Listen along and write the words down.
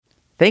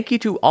Thank you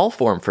to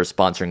Allform for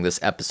sponsoring this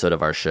episode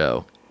of our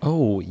show.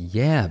 Oh,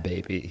 yeah,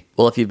 baby.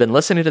 Well, if you've been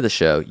listening to the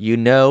show, you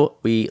know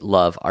we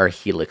love our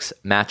Helix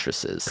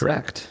mattresses.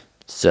 Correct.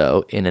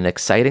 So, in an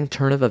exciting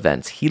turn of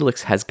events,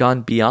 Helix has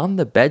gone beyond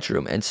the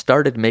bedroom and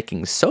started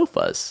making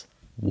sofas.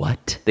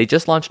 What? They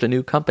just launched a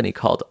new company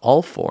called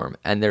Allform,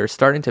 and they're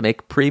starting to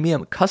make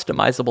premium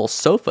customizable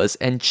sofas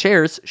and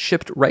chairs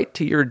shipped right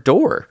to your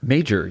door.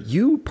 Major,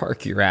 you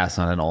park your ass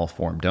on an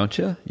Allform, don't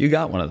you? You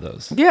got one of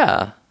those.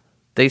 Yeah.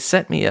 They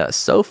sent me a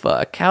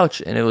sofa, a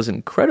couch, and it was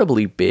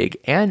incredibly big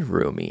and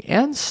roomy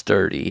and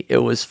sturdy.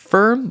 It was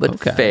firm but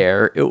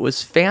fair. It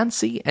was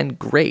fancy and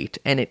great,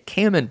 and it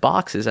came in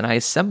boxes, and I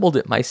assembled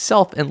it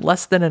myself in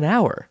less than an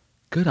hour.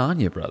 Good on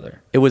you,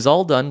 brother. It was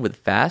all done with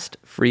fast,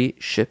 free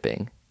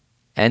shipping.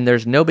 And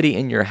there's nobody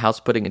in your house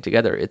putting it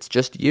together. It's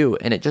just you,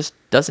 and it just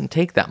doesn't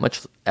take that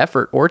much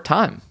effort or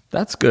time.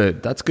 That's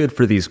good. That's good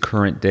for these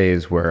current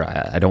days where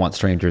I don't want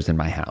strangers in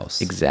my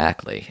house.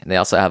 Exactly. And they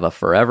also have a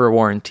forever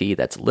warranty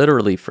that's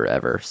literally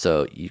forever.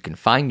 So you can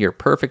find your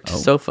perfect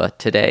sofa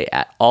today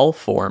at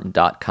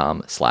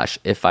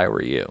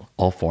allform.com/ifiwereyou.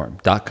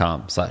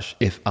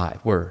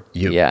 Allform.com/ifiwereyou.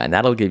 Yeah, and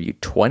that'll give you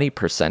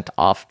 20%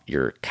 off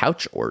your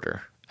couch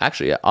order.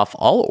 Actually, off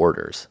all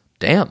orders.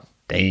 Damn.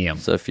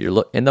 So if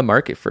you're in the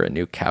market for a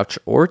new couch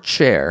or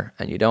chair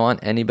and you don't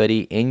want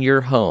anybody in your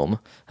home,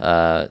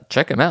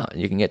 check them out.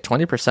 You can get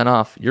 20%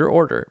 off your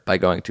order by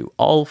going to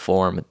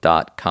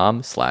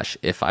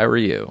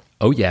allform.com/ifiwereyou.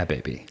 Oh, yeah,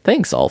 baby.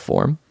 Thanks,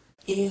 Allform.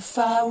 If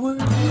I were,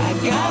 I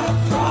got a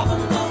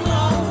problem, don't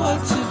know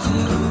what to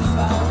do. If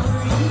I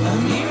were you,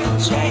 Amir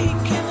and Jake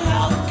can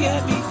help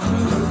get me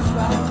through. If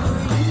I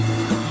were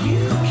you,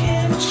 you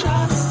can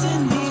trust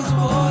in these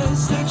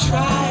boys, they're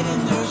tried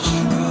and they're true.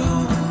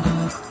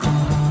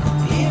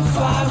 If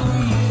I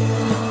were you,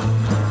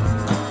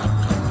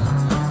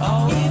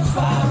 oh, if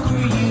I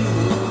were you,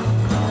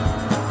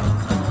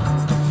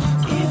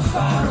 if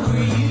I were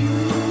you,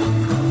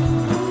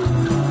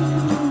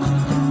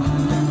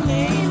 the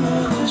name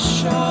of the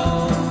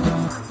show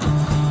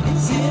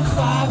is If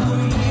I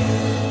Were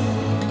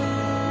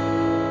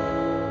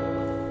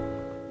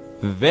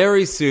You.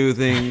 Very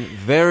soothing,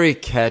 very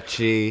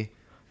catchy,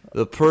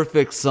 the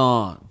perfect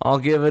song. I'll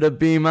give it a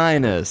B-, But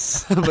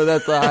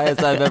that's the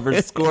highest I've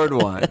ever scored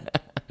one.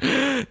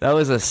 That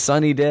was a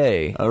sunny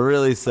day. A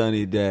really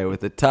sunny day with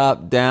the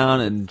top down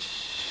and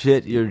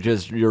shit.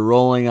 You're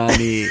rolling on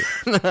E.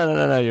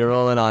 No. You're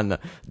rolling on the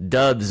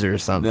dubs or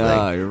something.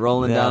 No, you're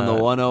rolling down the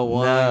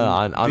 101.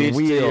 No, on beach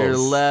wheels. to your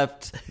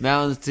left,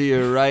 mountains to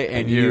your right,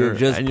 and you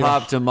just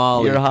popped a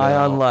Molly. You're high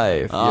pal. on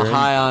life. You're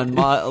high on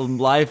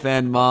life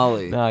and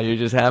Molly. No, you're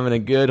just having a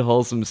good,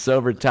 wholesome,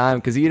 sober time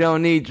because you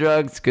don't need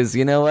drugs because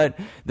you know what?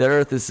 The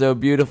earth is so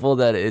beautiful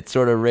that it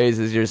sort of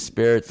raises your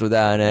spirits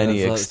without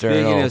any external...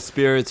 Speaking of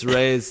spirits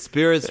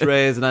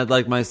raised, and I'd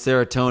like my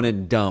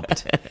serotonin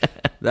dumped.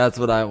 That's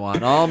what I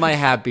want. All my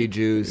happy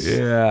juice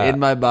in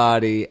my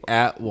body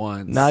at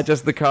once. Not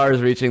just the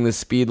cars reaching the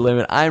speed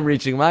limit. I'm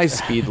reaching my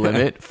speed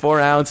limit.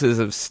 4 ounces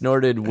of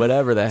snorted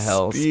whatever the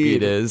hell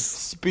speed is.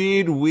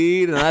 Speed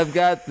weed, and I've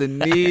got the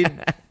need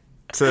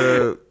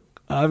to...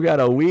 I've got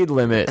a weed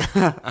limit,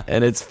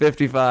 and it's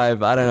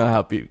 55. I don't know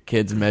how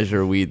kids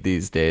measure weed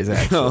these days,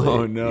 actually.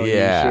 Oh, no, you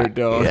sure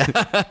don't.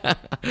 Yeah.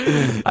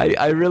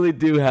 I really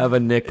do have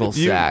a nickel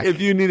sack. If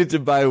you needed to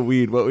buy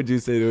weed, what would you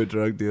say to a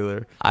drug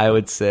dealer? I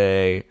would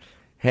say,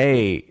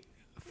 hey,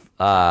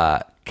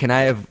 can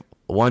I have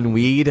one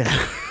weed?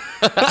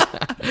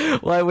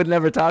 Well, I would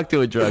never talk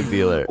to a drug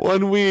dealer.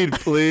 One weed,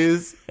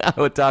 please. I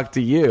would talk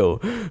to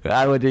you.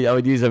 I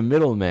would use a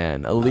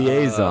middleman, a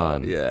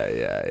liaison.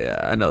 Yeah.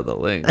 I know the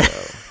lingo.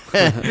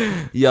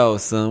 Yo,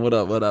 son, what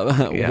up?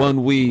 Yeah.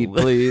 One weed,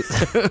 please.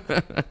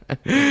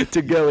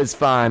 To go is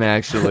fine,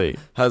 actually.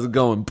 How's it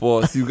going,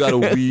 boss? You got a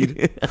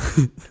weed?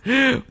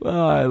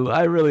 Well,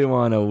 I really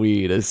want a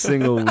weed, a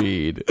single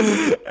weed.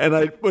 And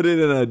I'd put it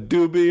in a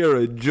doobie or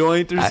a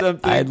joint or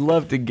something? I'd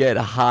love to get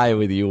high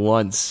with you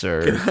once,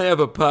 sir. Can I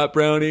have a pot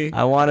brownie?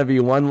 I want to be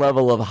one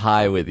level of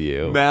high with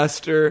you.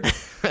 Master.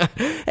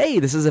 Hey,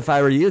 this is If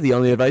I Were You, the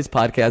only advice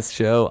podcast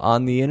show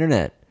on the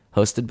internet.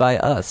 Hosted by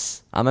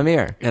us. I'm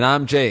Amir. And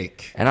I'm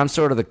Jake. And I'm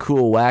sort of the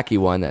cool, wacky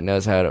one that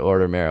knows how to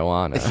order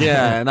marijuana.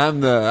 Yeah, and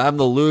I'm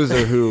the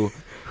loser who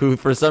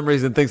for some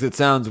reason thinks it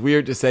sounds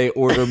weird to say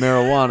order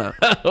marijuana.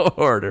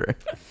 Order.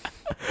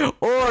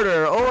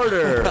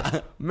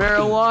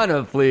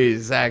 Marijuana,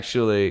 please,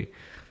 actually.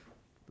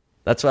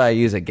 That's why I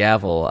use a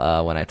gavel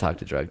when I talk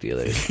to drug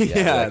dealers.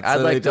 Yeah, like, I'd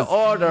like to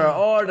order.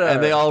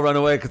 And they all run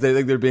away because they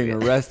think they're being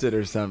arrested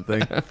or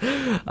something.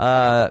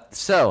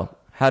 So...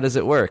 how does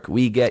it work?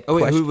 We get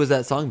who was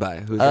that song by?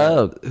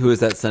 Who is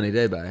that Sunny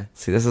Day by?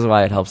 See, this is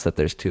why it helps that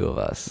there's two of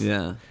us.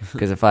 Yeah.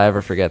 Because if I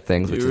ever forget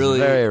things, which is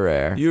very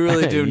rare, you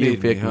really do you need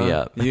pick me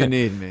up. You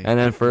need me. And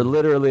then for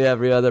literally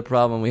every other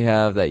problem we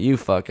have that you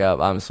fuck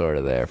up, I'm sort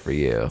of there for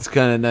you. It's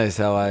kind of nice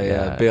how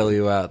I bail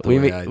you out. We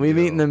meet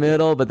in the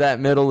middle, but that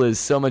middle is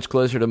so much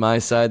closer to my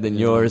side than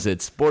yours.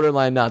 It's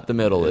borderline not the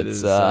middle.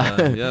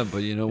 Yeah,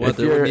 but you know what?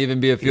 There wouldn't even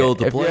be a field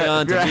to play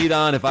on, to beat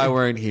on if I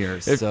weren't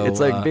here. So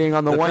it's like being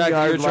on the 1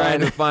 yard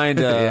line. to find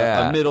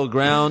a middle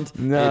ground.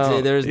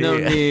 No. There's no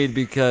need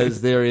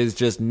because there is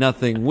just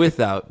nothing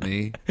without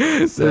me.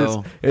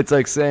 So it's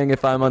like saying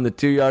if I'm on the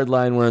 2-yard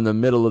line, we're in the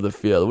middle of the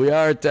field. We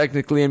are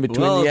technically in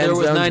between well, the if end there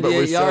was zones, but 98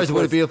 we're yards, so would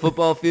it close. be a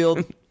football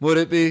field? Would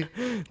it be?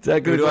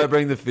 Technically, Or do I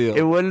bring the field?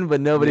 It wouldn't,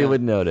 but nobody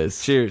would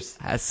notice. Cheers.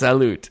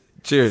 Salute.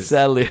 Cheers.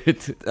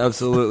 Salute.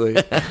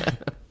 Absolutely.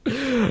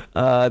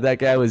 That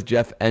guy was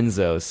Jeff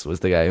Enzos, was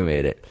the guy who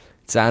made it.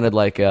 It sounded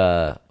like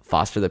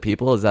Foster the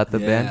People. Is that the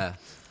band?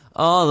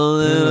 All the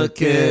little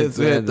kids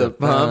with the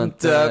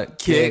pumped up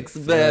kicks,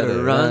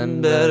 better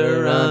run,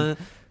 better run.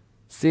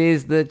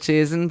 Seize the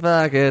cheese in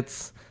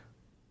buckets.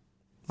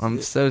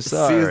 I'm so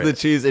sorry. Seize the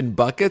cheese in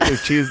buckets or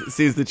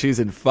seize the cheese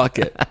in fuck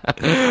it?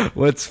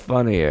 What's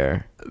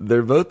funnier?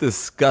 They're both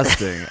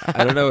disgusting.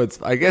 I don't know.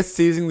 I guess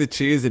seizing the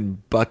cheese in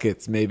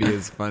buckets maybe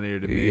is funnier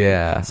to me.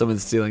 Yeah.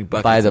 Someone's stealing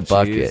buckets By the of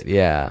bucket, cheese.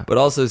 yeah. But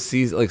also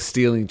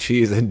stealing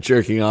cheese and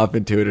jerking off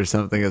into it or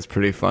something is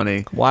pretty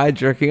funny. Why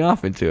jerking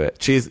off into it?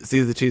 Seize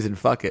the cheese and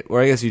fuck it.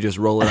 Or I guess you just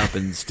roll it up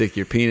and stick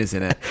your penis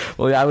in it.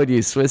 Well, I would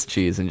use Swiss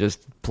cheese and just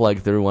plug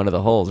through one of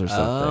the holes or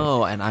something.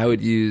 Oh, and I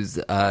would use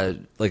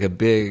like a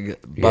big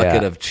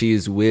bucket Yeah. of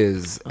cheese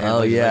whiz. And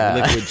Oh, yeah.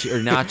 like liquid or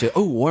nacho.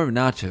 Oh, warm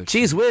nacho.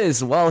 Cheese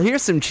whiz. Well,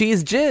 here's some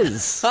cheese jizz.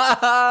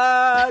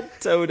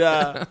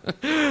 Toda.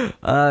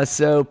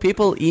 So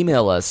people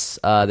email us.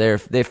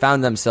 They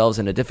found themselves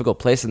in a difficult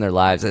place in their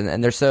lives,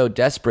 and they're so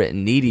desperate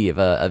and needy of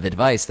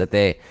advice that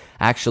they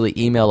actually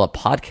email a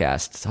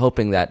podcast,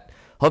 hoping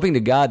to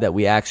God that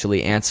we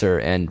actually answer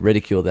and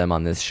ridicule them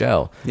on this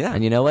show. Yeah.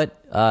 And you know what?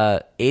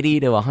 80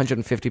 to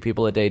 150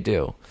 people a day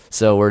do.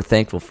 So we're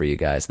thankful for you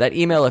guys. That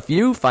email, if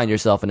you find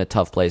yourself in a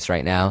tough place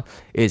right now,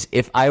 is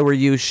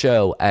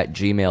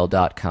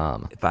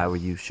ifiwereyoushow@gmail.com. If I were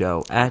you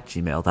show at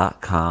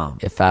gmail.com.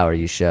 If I were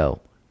you show.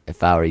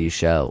 If I were you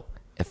show.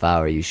 If I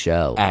were you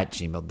show. At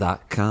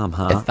gmail.com,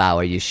 huh? If I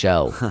were you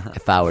show.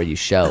 If I were you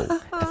show.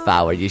 If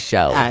I were you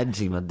show. At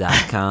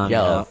gmail.com.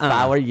 Yo, if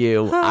I were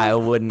you, I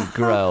wouldn't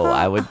grow.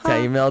 I would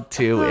email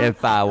to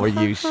if I were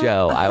you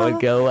show. I would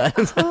go.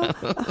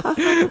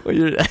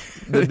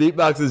 The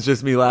beatbox is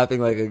just me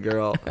laughing like a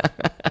girl.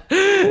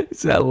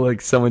 Sound like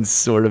someone's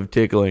sort of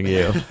tickling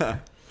you.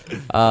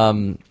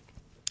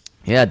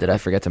 Yeah, did I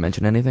forget to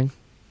mention anything?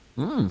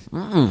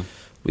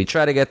 We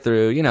try to get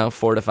through,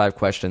 4 to 5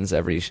 questions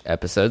every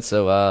episode.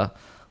 So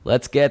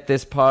let's get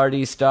this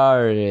party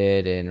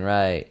started and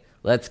right.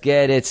 Let's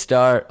get it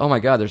started. Oh my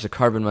God, there's a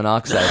carbon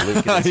monoxide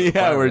leak in this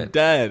Yeah, we're apartment.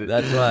 dead.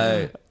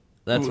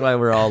 That's why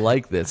we're all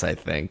like this, I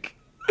think.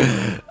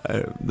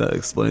 That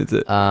explains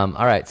it. All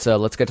right, so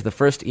let's get to the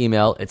first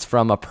email. It's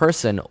from a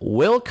person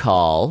we'll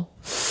call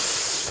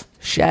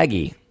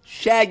Shaggy.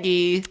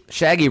 Shaggy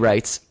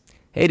writes,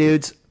 "Hey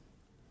dudes."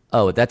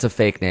 Oh, that's a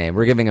fake name.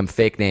 We're giving them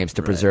fake names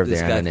to preserve This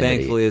their guy anonymity.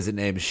 thankfully isn't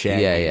named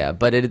Shaggy. Yeah.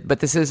 But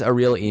this is a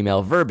real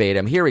email,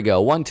 verbatim. Here we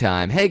go. One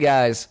time, "Hey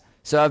guys,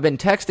 so I've been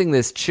texting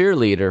this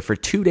cheerleader for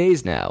 2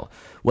 days now.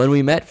 When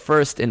we met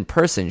first in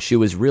person, she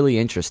was really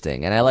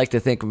interesting, and I like to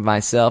think of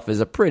myself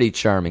as a pretty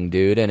charming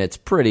dude, and it's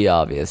pretty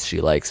obvious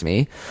she likes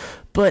me.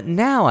 But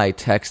now I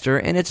text her,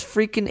 and it's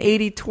freaking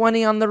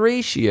 80-20 on the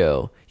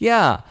ratio.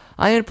 Yeah,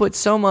 I input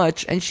so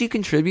much, and she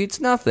contributes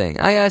nothing.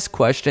 I ask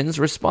questions,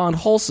 respond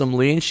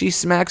wholesomely, and she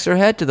smacks her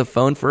head to the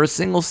phone for a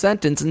single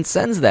sentence and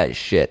sends that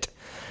shit.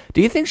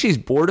 Do you think she's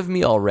bored of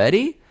me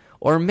already?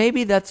 Or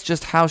maybe that's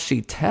just how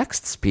she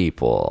texts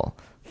people.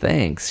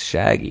 Thanks,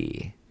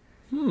 Shaggy."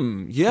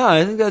 Yeah,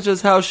 I think that's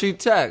just how she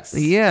texts.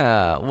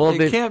 Yeah, well,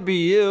 It can't be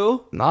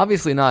you.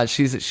 obviously not.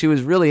 She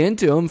was really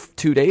into him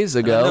 2 days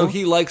ago. I know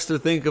he likes to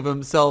think of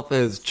himself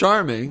as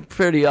charming.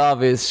 Pretty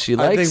obvious she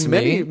likes I think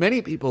me.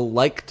 many people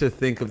like to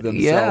think of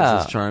themselves Yeah,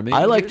 as charming.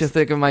 I like to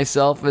think of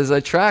myself as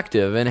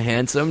attractive and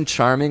handsome,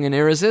 charming, and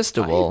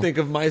irresistible. I think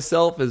of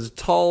myself as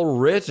tall,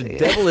 rich,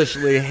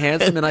 devilishly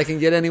handsome, and I can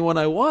get anyone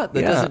I want.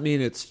 That Yeah. doesn't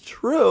mean it's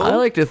true. I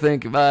like to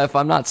think if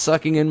I'm not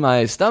sucking in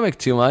my stomach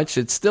too much,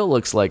 it still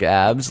looks like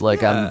abs,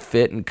 like I'm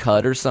fit and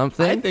cut or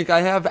something. I think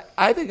I have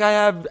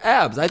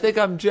abs. I think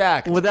I'm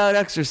jacked. Without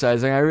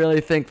exercising, I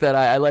really think that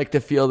I like to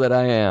feel that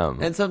I am.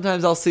 And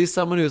sometimes I'll see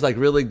someone who's like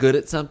really good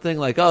at something,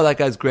 like, oh, that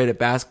guy's great at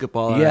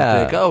basketball. And Yeah. I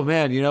think, oh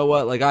man, you know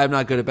what? Like, I'm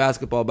not good at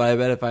basketball, but I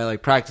bet if I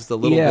like practiced a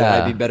little bit,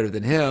 Yeah. I'd be better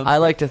than him. I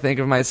like to think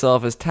of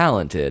myself as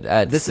talented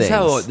at This things.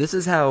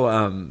 is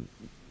how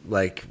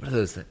like what are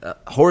those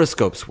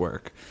horoscopes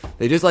work.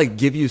 They just like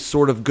give you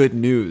sort of good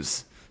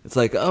news. It's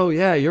like, oh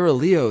yeah, you're a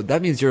Leo.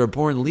 That means you're a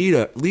born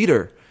leader.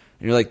 And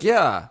you're like,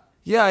 yeah,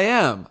 I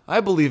am. I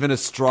believe in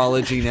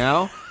astrology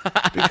now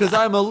because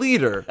I'm a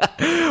leader.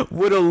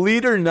 Would a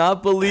leader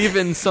not believe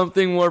in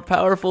something more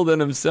powerful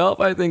than himself?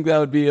 I think that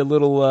would be a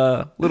little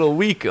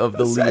weak of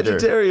the leader.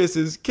 Sagittarius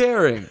is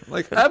caring.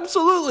 Like,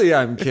 absolutely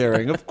I'm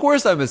caring. Of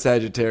course I'm a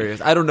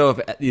Sagittarius. I don't know if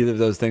either of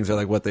those things are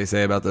like what they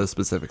say about those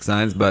specific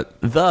signs, but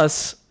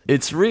Thus,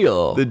 it's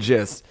real. the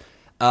gist.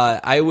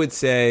 I would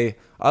say,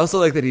 I also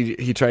like that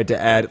he tried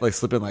to add, like,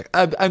 slip in, like,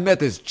 I met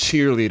this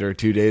cheerleader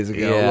 2 days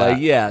ago. Yeah. Like,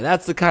 yeah,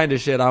 that's the kind of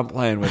shit I'm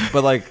playing with.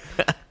 But, like,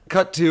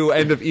 cut to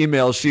end of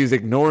email, she's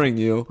ignoring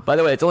you. By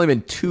the way, it's only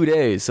been 2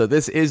 days, so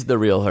this is the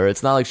real her.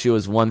 It's not like she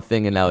was one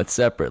thing and now it's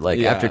separate. Like,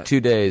 Yeah. after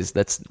 2 days,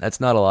 that's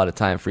not a lot of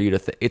time for you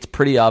to it's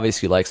pretty obvious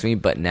he likes me,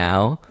 but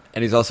now...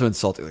 And he's also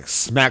insulting, like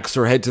smacks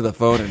her head to the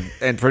phone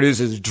and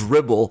produces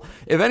dribble.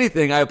 If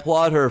anything, I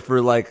applaud her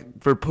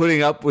for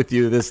putting up with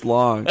you this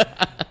long.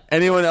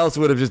 Anyone else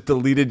would have just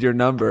deleted your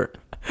number.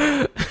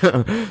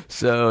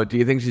 So, do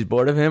you think she's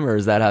bored of him, or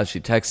is that how she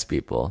texts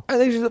people? I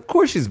think of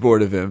course she's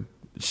bored of him.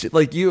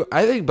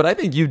 I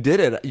think you did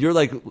it. You're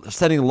like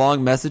sending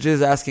long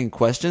messages, asking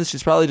questions.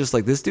 She's probably just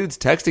like, this dude's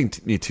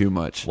texting me too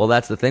much. Well,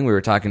 that's the thing we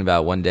were talking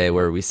about one day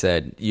where we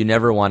said you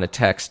never want to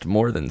text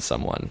more than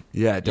someone.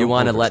 Yeah, you don't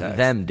want to let overtext.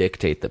 them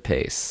dictate the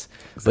pace.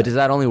 Exactly. But does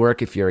that only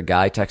work if you're a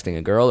guy texting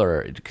a girl,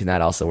 or can that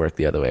also work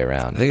the other way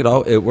around? I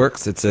think it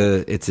works. It's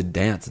a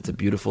dance. It's a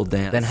beautiful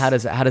dance. Then how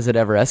does it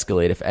ever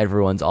escalate if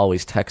everyone's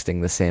always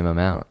texting the same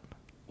amount?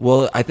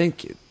 Well, I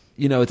think,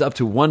 it's up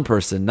to one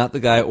person, not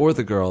the guy or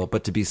the girl,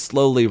 but to be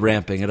slowly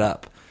ramping it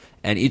up.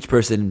 And each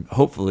person,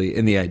 hopefully,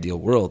 in the ideal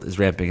world, is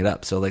ramping it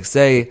up. So, like,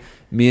 say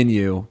me and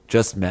you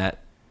just met.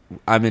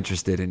 I'm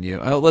interested in you.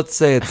 Let's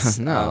say it's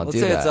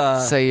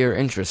say you're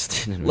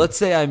interested in me. Let's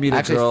say I meet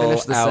a girl.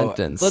 Finish the out.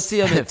 sentence. Let's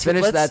see.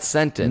 Finish that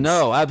sentence.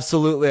 No,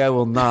 absolutely, I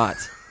will not.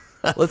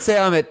 Let's say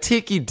I'm at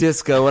Tiki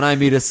Disco and I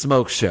meet a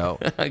smoke show.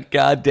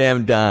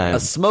 Goddamn dime. A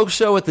smoke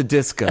show at the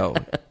disco.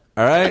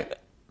 All right.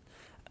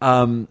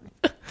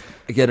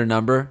 I get her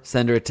number,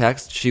 send her a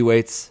text. She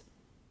waits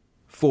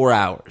 4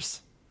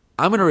 hours.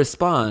 I'm going to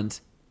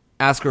respond,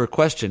 ask her a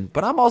question,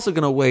 but I'm also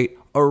going to wait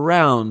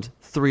around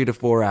 3 to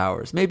 4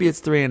 hours. Maybe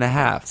it's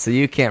 3.5. So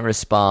you can't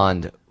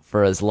respond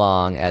for as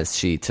long as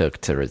she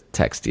took to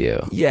text you.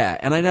 Yeah,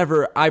 and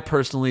I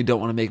personally don't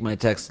want to make my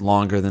text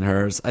longer than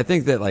hers. I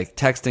think that like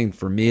texting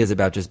for me is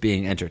about just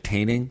being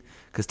entertaining,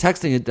 because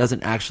texting, it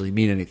doesn't actually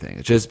mean anything.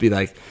 It just be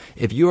like,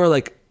 if you are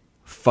like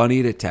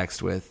funny to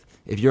text with,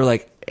 if you're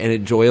like an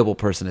enjoyable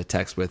person to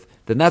text with,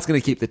 then that's going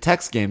to keep the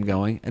text game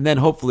going, and then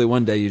hopefully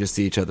one day you just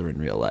see each other in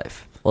real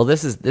life. Well,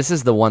 this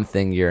is the one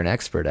thing you're an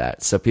expert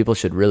at, so people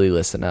should really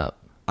listen up.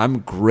 I'm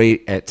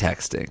great at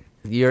texting.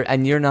 You're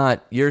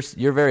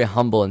very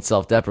humble and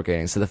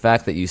self-deprecating, so the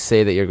fact that you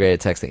say that you're great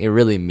at texting, it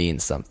really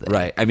means something.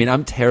 Right. I mean,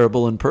 I'm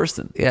terrible in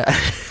person. Yeah.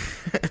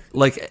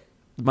 Like,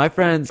 my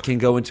friends can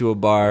go into a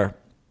bar,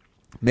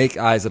 make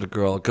eyes at a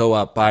girl, go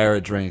up, buy her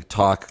a drink,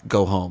 talk,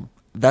 go home.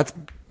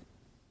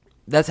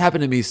 That's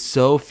happened to me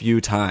so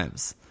few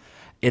times.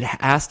 It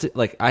has to,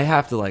 like, I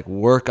have to like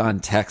work on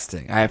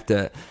texting. I have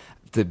to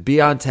be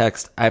on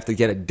text. I have to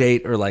get a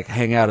date or like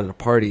hang out at a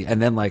party,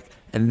 and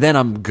then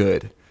I'm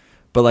good.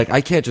 But like,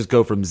 I can't just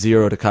go from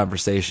zero to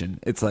conversation.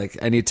 It's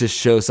like I need to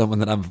show someone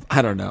that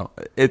I don't know.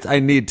 I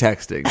need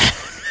texting.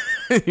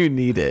 You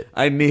need it.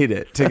 I need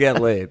it to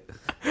get laid.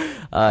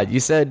 You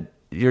said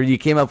you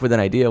came up with an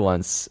idea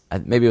once.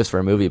 Maybe it was for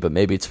a movie, but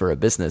maybe it's for a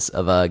business,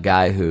 of a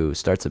guy who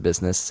starts a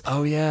business.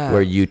 Oh yeah,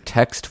 where you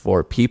text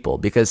for people,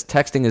 because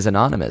texting is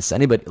anonymous.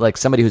 Anybody, like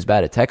somebody who's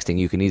bad at texting,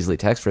 you can easily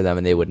text for them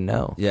and they wouldn't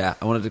know. Yeah,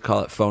 I wanted to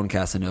call it Phone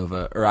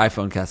Casanova or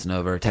iPhone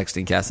Casanova or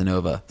Texting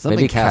Casanova. Something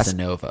Maybe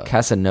Casanova.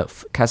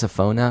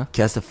 Casafona.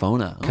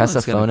 Casafona. Oh,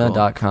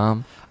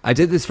 Casafona.com. I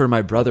did this for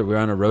my brother. We were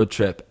on a road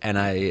trip, and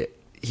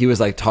he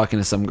was like talking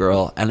to some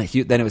girl, and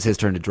then it was his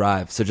turn to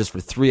drive. So just for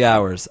 3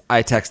 hours,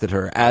 I texted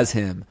her as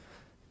him,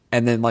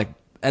 and then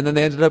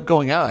they ended up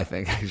going out, I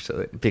think,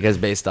 actually. Because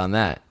based on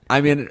that.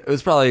 I mean, it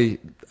was probably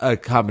a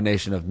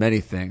combination of many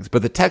things,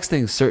 but the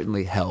texting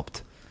certainly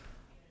helped.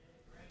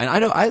 And I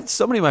know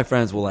so many of my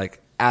friends will like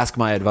ask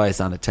my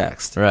advice on a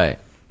text. Right.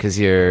 Because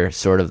you're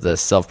sort of the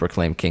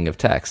self-proclaimed king of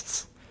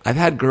texts. I've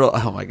had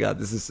oh my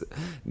God,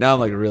 now I'm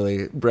like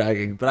really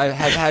bragging, but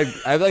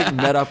I've like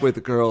met up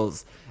with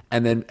girls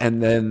and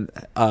then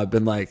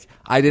been like,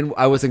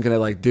 I wasn't gonna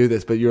like do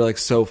this, but you're like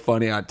so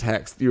funny on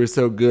text. You were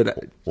so good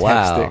at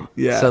texting.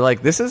 Yeah. So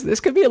like this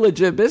could be a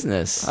legit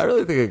business. I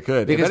really think it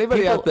could. Because if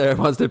anybody out there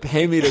wants to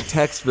pay me to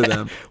text for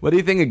them, what do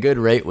you think a good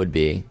rate would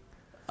be?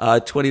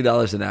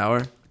 $20 an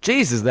hour.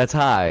 Jesus, that's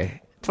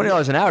high.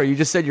 $20 an hour. You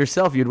just said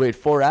yourself you'd wait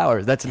 4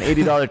 hours. That's an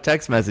 $80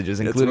 text messages,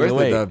 including the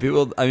wait.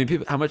 People,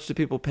 how much do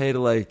people pay to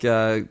like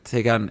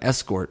take out an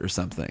escort or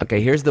something?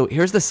 Okay, here's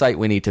the site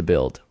we need to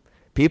build.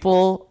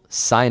 People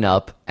sign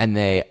up and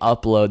they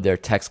upload their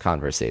text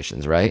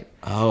conversations, right?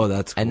 Oh,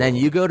 that's cool. And then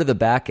you go to the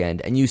back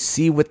end and you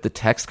see what the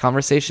text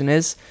conversation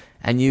is,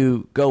 and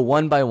you go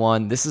one by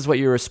one. This is what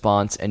your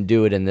response, and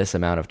do it in this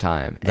amount of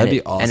time. That'd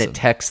be awesome. And it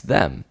texts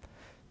them.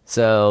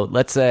 So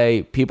let's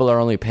say people are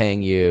only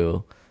paying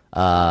you.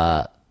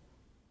 What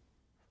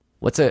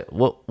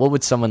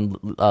would someone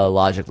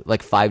logically,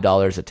 like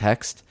 $5 a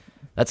text?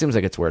 That seems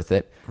like it's worth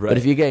it. Right. But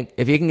if you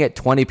can get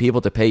 20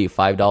 people to pay you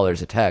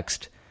 $5 a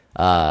text,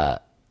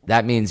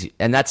 that means,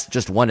 and that's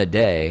just one a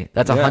day.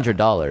 That's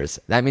 $100.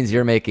 That means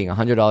you're making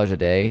 $100 a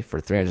day for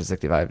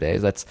 365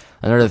 days. That's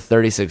another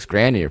 36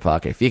 grand in your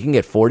pocket. If you can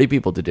get 40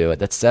 people to do it,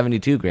 that's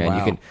 72 grand. Wow.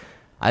 You can.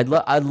 I'd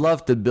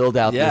love to build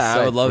out this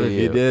site I would love for if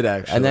you did,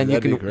 actually. And then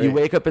That'd you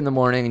wake up in the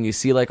morning and you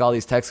see like all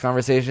these text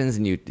conversations,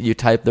 and you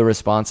type the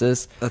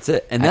responses. That's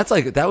it. And that's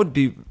like, that would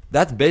be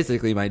That's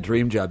basically my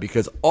dream job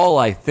because all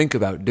I think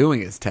about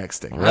doing is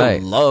texting. I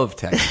Right. love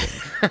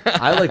texting.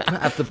 I like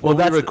have to when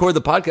we record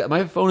the podcast.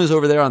 My phone is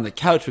over there on the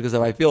couch because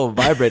if I feel it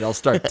vibrate, I'll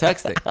start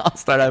texting. I'll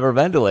start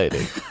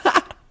hyperventilating.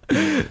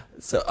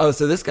 So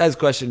this guy's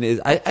question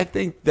is: I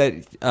think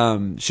that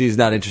she's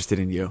not interested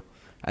in you.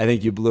 I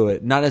think you blew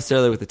it. Not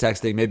necessarily with the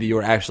texting. Maybe you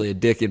were actually a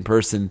dick in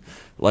person.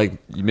 Like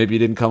maybe you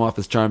didn't come off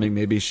as charming.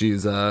 Maybe she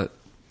is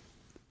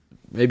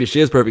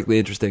perfectly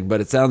interesting.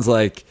 But it sounds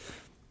like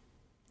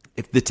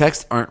if the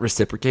texts aren't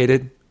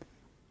reciprocated,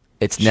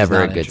 It's she's never a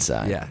not good interested.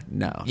 sign. Yeah,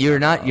 no. You're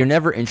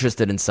never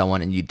interested in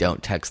someone and you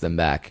don't text them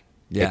back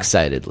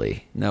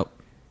excitedly. Nope.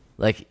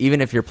 Like, even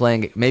if you're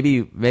playing,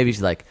 maybe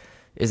she's like,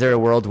 is there a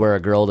world where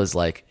a girl is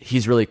like,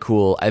 he's really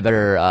cool, I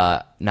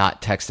better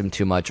not text him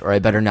too much, or I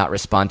better not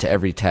respond to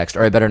every text,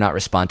 or I better not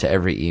respond to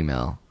every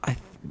email?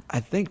 I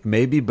think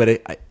maybe, but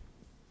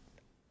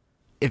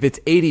if it's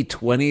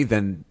 80-20,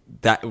 then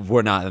that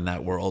we're not in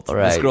that world.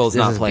 Right. This girl's This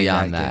not is playing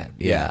beyond that that.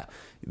 game. Yeah.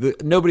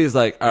 Nobody's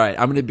like, all right,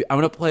 I'm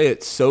gonna play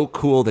it so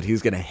cool that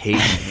he's gonna hate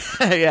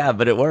me. Yeah,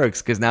 but it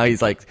works because now he's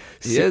like,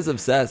 He is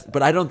obsessed,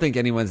 but I don't think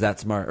anyone's that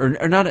smart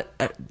or not.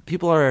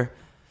 People are.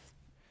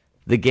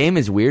 the game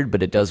is weird,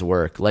 but it does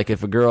work. Like,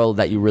 if a girl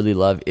that you really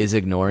love is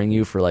ignoring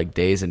you for like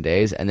days and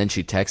days, and then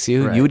she texts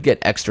you, Right. you would get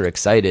extra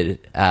excited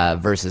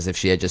versus if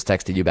she had just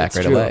texted you back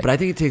right True, away. but I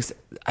think it takes.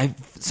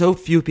 So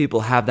few people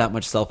have that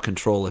much self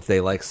control if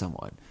they like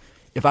someone.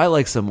 If I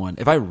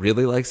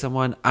really like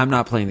someone, I'm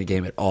not playing the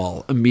game at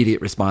all.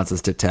 Immediate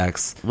responses to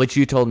texts. Which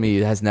you told me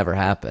has never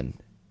happened.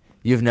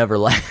 You've never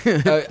liked.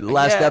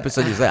 Last yeah.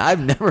 episode, you said,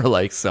 I've never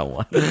liked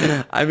someone.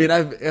 I mean,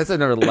 I guess I've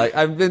never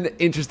I've been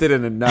interested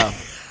in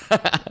enough.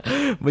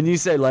 When you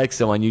say like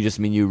someone, you just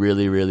mean you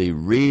really, really,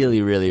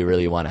 really, really,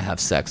 really want to have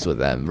sex with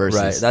them.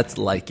 Versus, Right, that's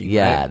liking.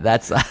 yeah, right?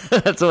 that's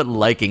what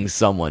liking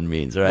someone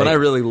means, right? When I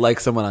really like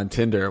someone on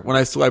Tinder, when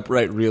I swipe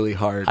right really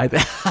hard.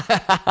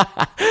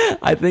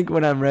 I think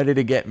when I'm ready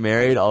to get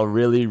married, I'll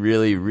really,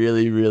 really,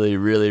 really, really,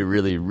 really,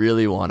 really,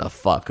 really want to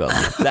fuck them.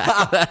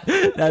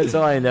 That's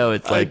how I know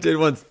it's I like. did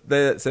once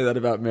say that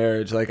about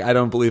marriage. Like, I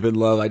don't believe in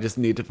love. I just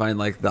need to find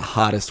like the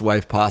hottest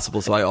wife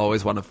possible, so I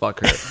always want to fuck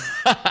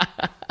her.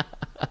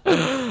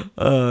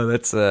 Oh,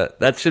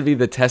 that should be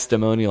the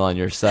testimonial on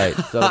your site.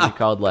 So it'll be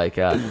called like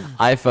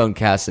iPhone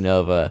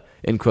Casanova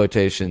in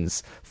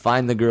quotations.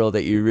 Find the girl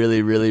that you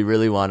really, really,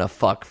 really want to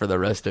fuck for the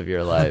rest of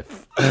your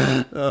life.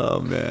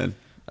 Oh man.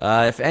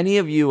 If any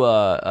of you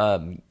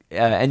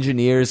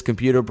engineers,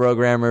 computer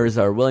programmers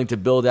are willing to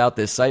build out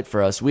this site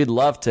for us, we'd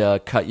love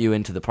to cut you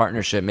into the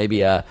partnership.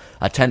 Maybe a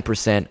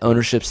 10%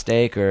 ownership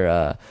stake,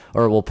 or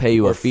we'll pay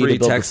you a fee free to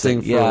build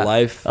texting the for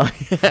life. Oh,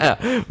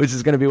 yeah, which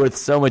is going to be worth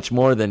so much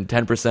more than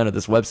 10% of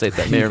this website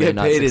that may You or may get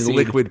not paid succeed. in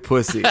liquid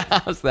pussy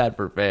How's that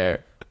for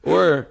fair?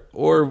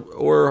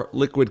 or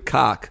liquid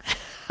cock,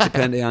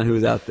 depending on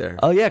who's out there.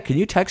 Oh yeah, can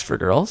you text for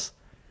girls?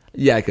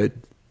 Yeah, I could.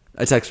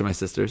 I text for my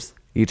sisters.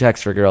 You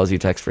text for girls, you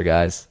text for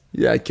guys.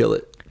 Yeah, I'd kill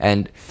it.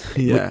 And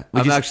Yeah,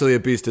 would I'm you, actually a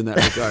beast in that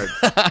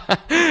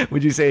regard.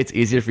 would you say it's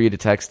easier for you to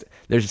text?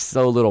 There's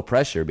so little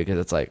pressure because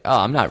it's like, oh,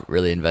 I'm not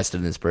really invested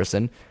in this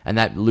person, and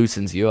that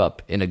loosens you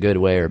up in a good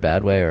way or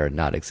bad way or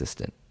not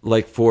existent.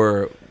 Like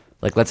for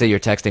Like, let's say you're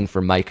texting for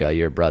Micah,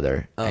 your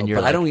brother, and you're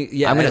but like, I don't-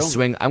 yeah, I'm I gonna don't-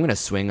 swing.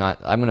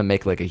 I'm gonna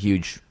make like a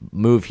huge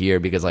move here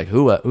because like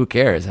who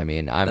cares? I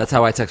mean, that's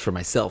how I text for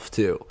myself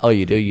too. Oh,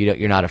 you do?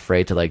 You're not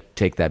afraid to like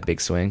take that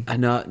big swing? I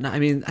know. No, I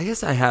mean, I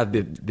guess I have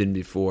been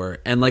before,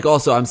 and like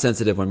also I'm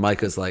sensitive when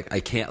Micah's like, I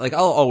can't. Like,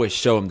 I'll always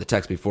show him the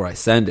text before I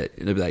send it,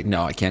 and they'll be like,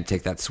 no, I can't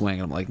take that swing.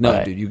 And I'm like, no,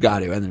 Right. dude, you got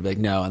to. And they'll be like,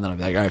 no, and then I'll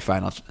be like, all right,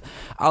 fine.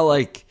 I'll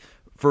like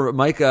for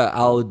Micah,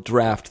 I'll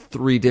draft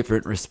 3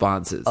 different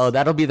responses. Oh,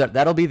 that'll be the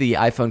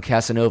iPhone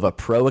Casanova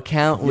Pro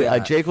account. Yeah.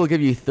 Jake will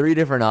give you 3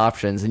 different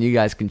options, and you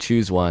guys can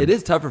choose one. It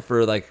is tougher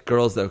for like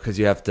girls though, because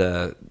you have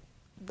to.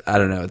 I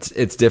don't know.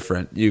 It's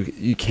different.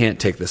 You can't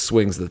take the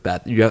swings of the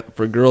bat.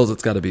 For girls,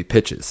 it's got to be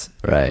pitches.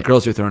 Right.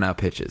 Girls, you're throwing out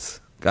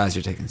pitches. Guys,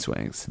 you're taking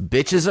swings.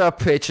 Bitches are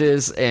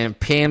pitches, and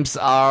pimps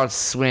are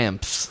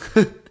swimps.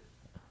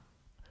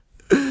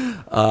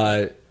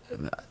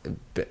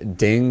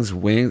 Dings,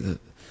 wings.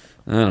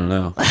 I don't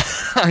know.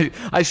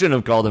 I shouldn't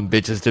have called them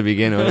bitches to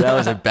begin with. That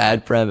was a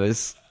bad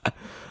premise.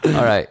 All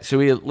right,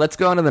 let's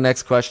go on to the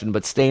next question,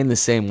 but stay in the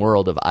same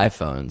world of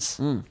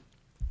iPhones.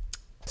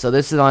 So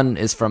this one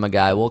is from a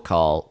guy we'll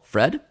call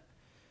Fred.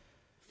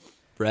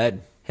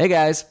 Fred. Hey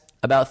guys,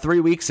 about 3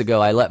 weeks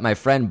ago, I let my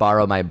friend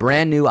borrow my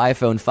brand new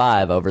iPhone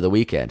 5 over the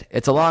weekend.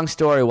 It's a long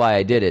story why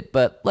I did it,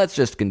 but let's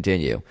just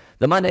continue.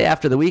 The Monday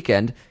after the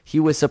weekend, he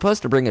was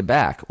supposed to bring it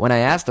back. When I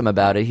asked him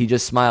about it, he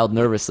just smiled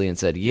nervously and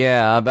said,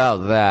 yeah,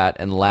 about that,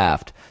 and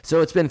laughed.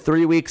 So it's been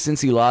 3 weeks since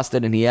he lost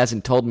it, and he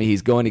hasn't told me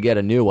he's going to get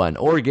a new one,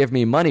 or give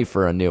me money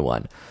for a new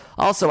one.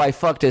 Also, I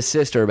fucked his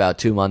sister about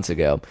 2 months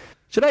ago.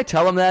 Should I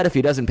tell him that if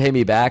he doesn't pay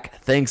me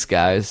back? Thanks,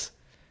 guys.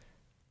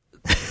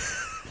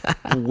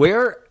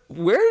 Where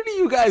do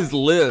you guys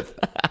live?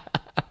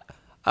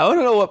 I want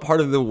to know what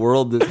part of the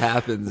world this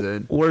happens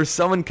in. Where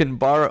someone can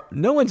borrow...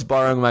 No one's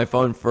borrowing my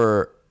phone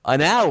for an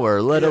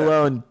hour, let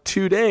alone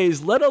 2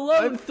 days, let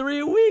alone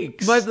 3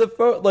 weeks.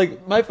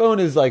 My phone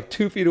is like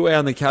 2 feet away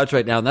on the couch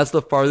right now, and that's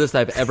the farthest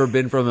I've ever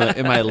been from it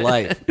in my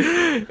life.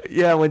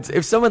 Yeah,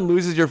 if someone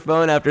loses your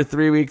phone after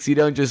 3 weeks, you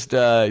don't just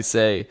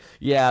say,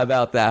 yeah,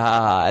 about that,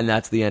 haha, and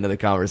that's the end of the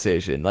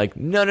conversation. Like,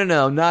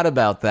 no, not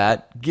about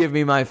that. Give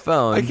me my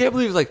phone. I can't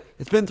believe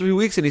it's been 3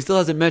 weeks and he still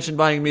hasn't mentioned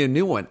buying me a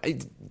new one.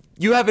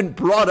 You haven't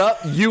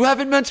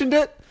mentioned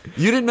it?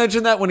 You didn't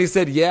mention that when he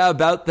said, yeah,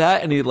 about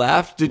that, and he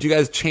laughed? Did you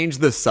guys change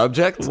the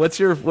subject? What's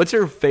your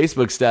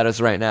Facebook status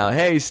right now?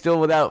 Hey, still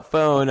without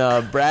phone.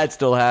 Brad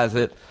still has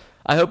it.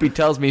 I hope he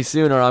tells me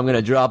soon or I'm going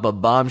to drop a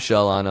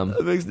bombshell on him.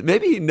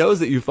 Maybe he knows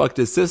that you fucked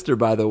his sister,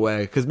 by the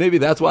way, because maybe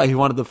that's why he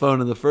wanted the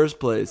phone in the first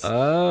place.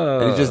 Oh.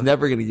 And he's just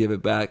never going to give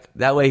it back.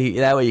 That way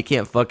you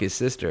can't fuck his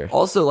sister.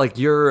 Also, like,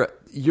 your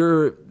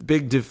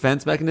big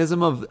defense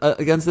mechanism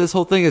against this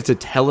whole thing is to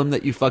tell him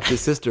that you fucked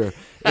his sister,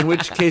 in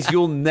which case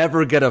you'll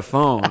never get a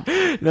phone.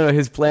 No,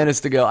 his plan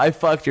is to go, I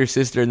fucked your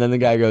sister, and then the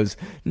guy goes,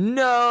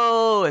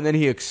 no, and then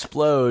he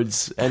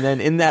explodes, and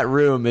then in that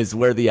room is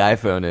where the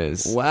iPhone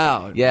is.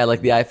 Wow. Yeah,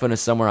 like the iPhone is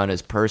somewhere on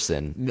his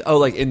person. Oh,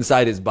 like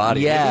inside his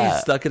body. Yeah. Maybe he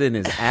stuck it in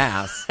his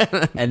ass,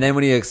 and then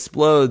when he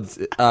explodes,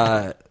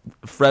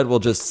 Fred will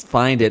just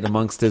find it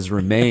amongst his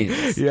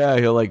remains. Yeah,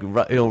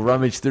 he'll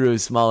rummage through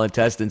his small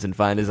intestines and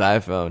find his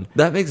iPhone.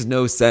 That makes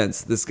no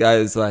sense. This guy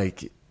is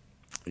like,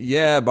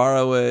 yeah,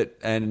 borrow it,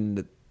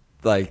 and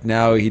like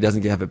now he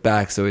doesn't have it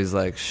back, so he's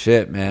like,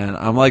 shit, man,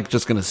 I'm like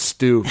just gonna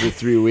stew for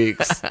 3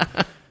 weeks.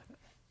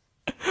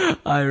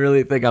 I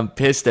really think I'm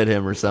pissed at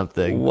him or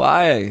something.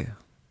 Why?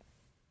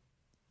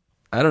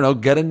 I don't know,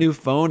 get a new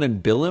phone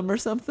and bill him or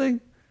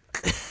something?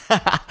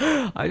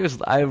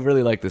 I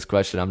really like this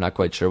question. I'm not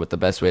quite sure what the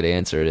best way to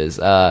answer it is.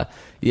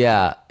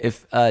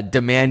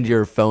 Demand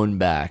your phone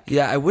back.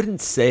 Yeah, I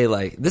wouldn't say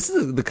like, this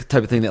is the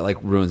type of thing that like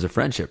ruins a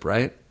friendship,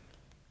 right?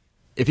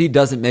 If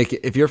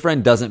your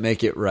friend doesn't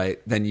make it right,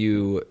 then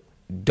you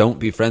don't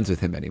be friends with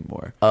him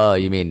anymore. Oh,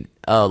 you mean,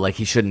 like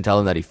he shouldn't tell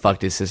him that he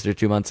fucked his sister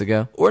 2 months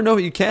ago? Or no,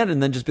 you can,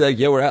 and then just be like,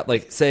 yeah, we're out.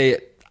 Like, say,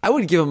 I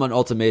would give him an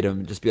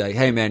ultimatum. Just be like,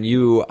 hey, man,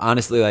 you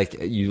honestly,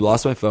 like, you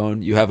lost my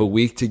phone. You have a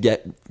week to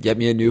get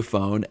me a new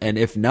phone. And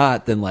if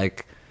not, then,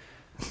 like,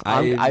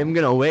 I'm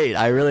going to wait.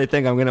 I really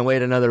think I'm going to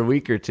wait another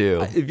week or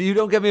two. If you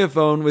don't get me a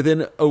phone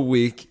within a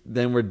week,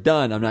 then we're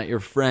done. I'm not your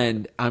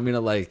friend. I'm going to,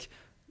 like,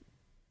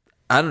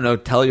 I don't know,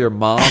 tell your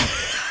mom.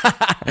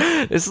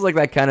 This is like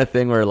that kind of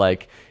thing where,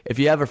 like, if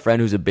you have a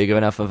friend who's a big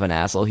enough of an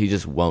asshole, he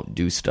just won't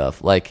do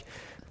stuff. Like,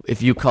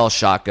 if you call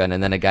shotgun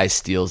and then a guy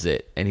steals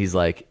it and he's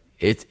like,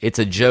 it's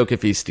a joke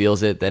if he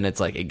steals it, then it's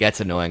like, it gets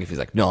annoying if he's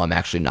like, no, I'm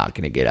actually not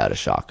going to get out of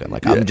shotgun.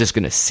 Like, I'm just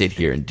going to sit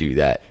here and do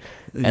that.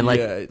 And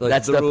like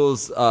that's the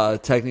rules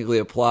technically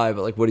apply,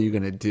 but like, what are you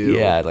going to do?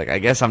 Yeah, like, I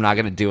guess I'm not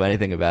going to do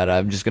anything about it.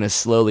 I'm just going to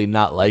slowly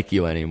not like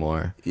you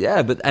anymore.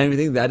 Yeah, but I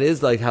think that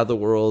is like how the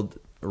world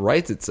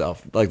writes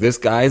itself. Like, this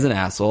guy is an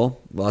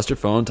asshole. Lost your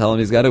phone. Tell him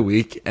he's got a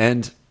week.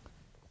 And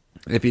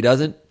if he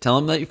doesn't, tell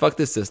him that you fucked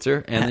his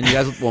sister, and then you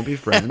guys won't be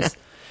friends.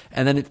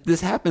 And then if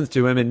this happens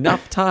to him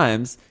enough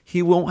times,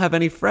 he won't have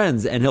any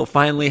friends, and he'll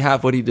finally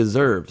have what he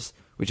deserves,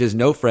 which is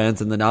no friends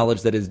and the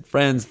knowledge that his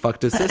friends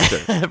fucked his sister.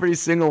 Every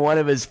single one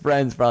of his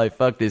friends probably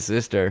fucked his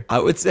sister. I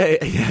would say,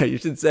 yeah, you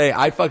should say,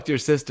 I fucked your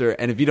sister,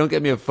 and if you don't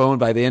get me a phone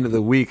by the end of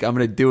the week, I'm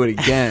going to do it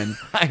again.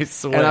 I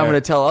swear. And I'm going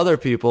to tell other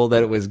people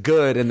that it was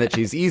good and that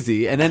she's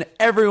easy, and then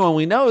everyone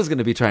we know is going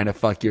to be trying to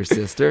fuck your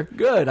sister.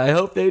 Good, I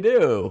hope they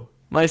do.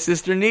 My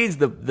sister needs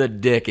the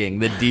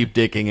dicking, the deep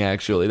dicking,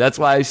 actually. That's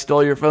why I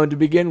stole your phone to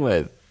begin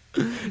with.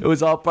 It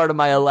was all part of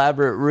my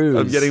elaborate ruse.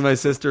 I'm getting my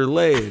sister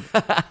laid.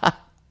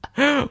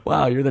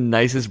 Wow, you're the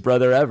nicest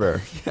brother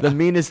ever. Yeah. The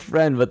meanest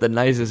friend, but the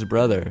nicest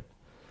brother.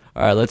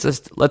 All right,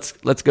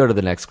 let's go to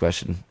the next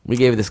question. We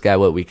gave this guy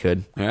what we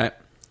could. All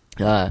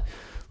right.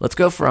 Let's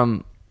go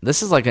from...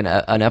 This is like an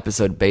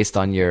episode based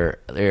on your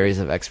areas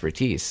of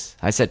expertise.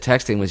 I said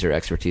texting was your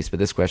expertise, but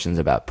this question's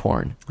about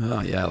porn.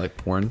 Oh, yeah, I like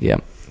porn. Yeah.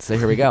 So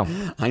here we go.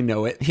 I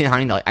know it. Yeah,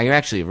 I know. I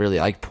actually really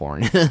like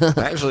porn. I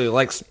actually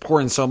like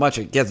porn so much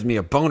it gives me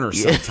a boner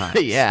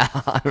sometimes. Yeah.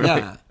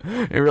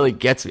 It really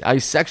gets me. I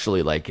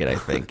sexually like it, I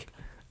think.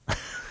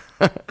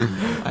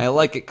 I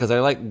like it because I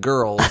like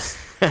girls.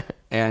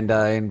 And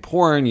in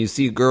porn, you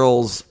see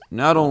girls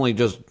not only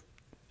just,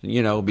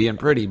 being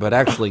pretty, but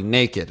actually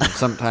naked. And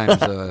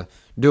sometimes...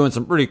 doing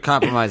some pretty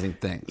compromising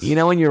things. You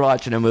know when you're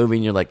watching a movie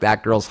and you're like,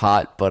 that girl's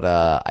hot, but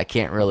I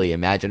can't really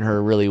imagine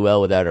her really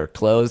well without her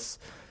clothes.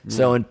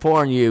 So in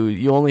porn,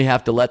 you only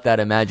have to let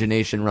that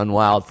imagination run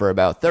wild for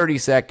about 30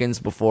 seconds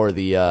before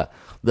the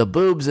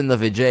boobs and the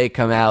vajay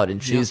come out,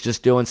 and she's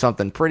just doing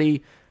something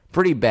pretty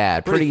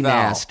bad, pretty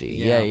nasty.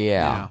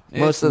 Yeah.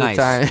 Most of the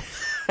time,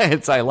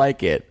 I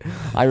like it.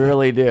 I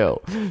really do.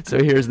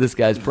 So here's this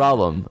guy's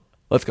problem.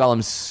 Let's call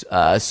him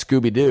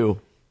Scooby-Doo.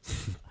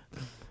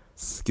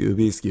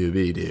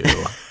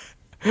 Scooby-Doo.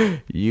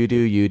 You do,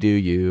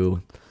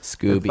 you.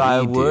 Scooby-Doo. If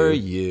I were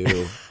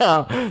you.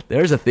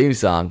 There's a theme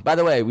song. By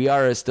the way, we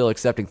are still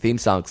accepting theme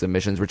song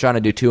submissions. We're trying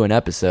to do 2 an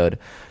episode.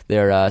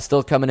 They're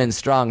still coming in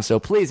strong. So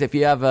please, if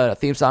you have a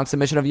theme song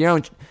submission of your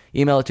own,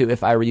 email it to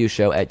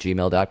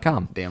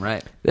ifiwereyoushow@gmail.com. Damn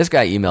right. This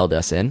guy emailed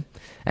us in,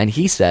 and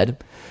he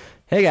said,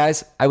 "Hey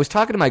guys, I was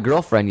talking to my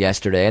girlfriend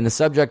yesterday, and the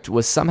subject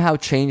was somehow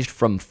changed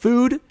from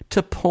food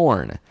to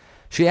porn.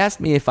 She asked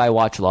me if I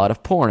watch a lot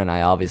of porn, and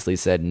I obviously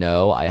said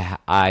no,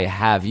 I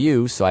have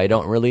you, so I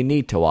don't really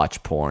need to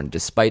watch porn,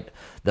 despite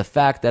the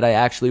fact that I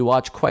actually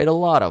watch quite a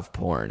lot of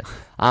porn.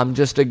 I'm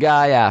just a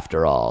guy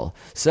after all.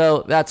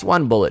 So that's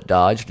one bullet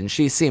dodged, and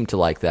she seemed to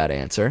like that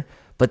answer.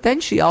 But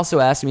then she also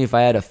asked me if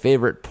I had a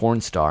favorite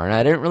porn star, and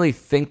I didn't really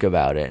think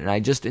about it, and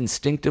I just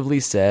instinctively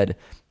said,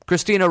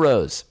 Christina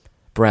Rose.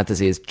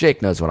 Parentheses,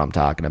 Jake knows what I'm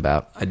talking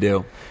about. I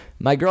do.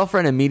 My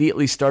girlfriend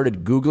immediately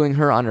started Googling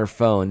her on her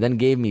phone, then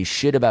gave me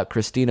shit about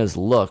Christina's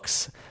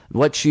looks,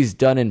 what she's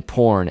done in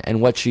porn,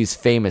 and what she's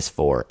famous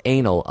for,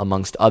 anal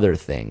amongst other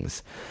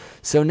things.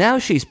 So now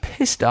she's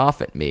pissed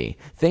off at me,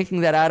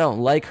 thinking that I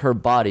don't like her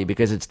body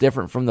because it's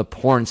different from the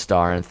porn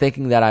star, and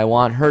thinking that I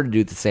want her to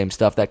do the same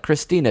stuff that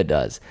Christina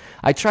does.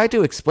 I tried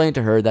to explain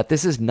to her that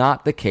this is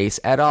not the case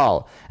at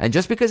all, and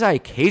just because I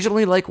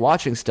occasionally like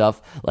watching stuff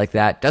like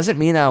that doesn't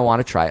mean I want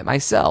to try it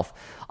myself.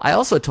 I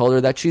also told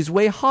her that she's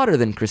way hotter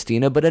than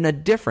Christina, but in a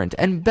different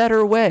and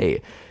better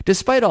way.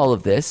 Despite all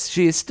of this,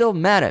 she is still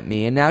mad at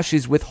me, and now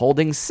she's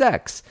withholding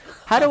sex.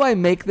 How do I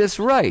make this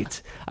right?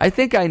 I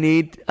think I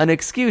need an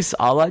excuse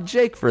a la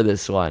Jake for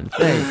this one.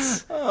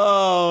 Thanks.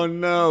 Oh,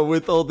 no.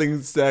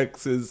 Withholding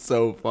sex is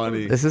so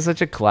funny. This is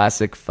such a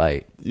classic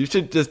fight. You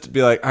should just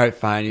be like, all right,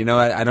 fine. You know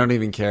what? I don't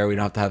even care. We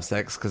don't have to have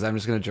sex because I'm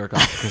just going to jerk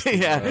off to Christina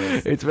Yeah,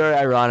 Rose. it's very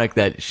ironic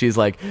that she's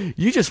like,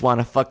 you just want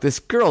to fuck this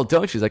girl,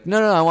 don't you? She's like,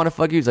 no, I want to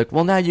fuck you. He's like,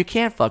 well, now you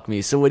can't fuck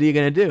me, so what are you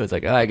going to do? It's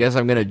like, oh, I guess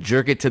I'm going to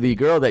jerk it to the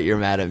girl that you're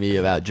mad at me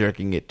about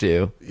jerking it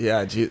to.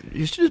 Yeah,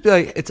 you should just be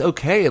like, it's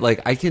okay.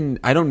 Like, I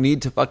don't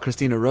need to fuck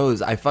Christina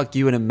Rose. I fuck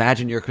you and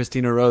imagine you're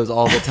Christina Rose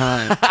all the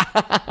time.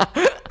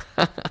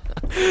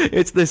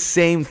 It's the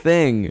same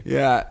thing.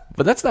 Yeah.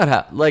 But that's not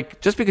how, like,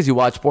 just because you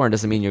watch porn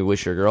doesn't mean you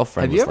wish your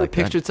girlfriend Have was you ever like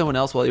pictured someone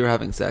else while you were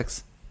having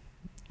sex?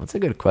 That's a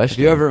good question.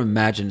 Have you ever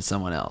imagined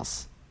someone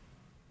else?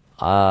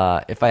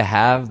 If I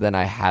have, then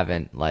I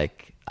haven't,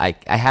 like, I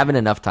haven't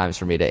enough times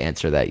for me to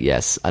answer that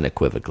yes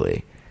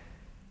unequivocally.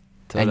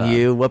 Ta-da. And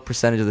you, what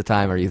percentage of the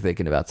time are you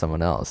thinking about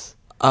someone else?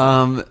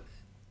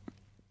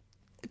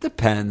 It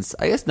depends.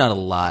 I guess not a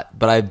lot,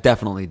 but I've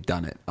definitely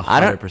done it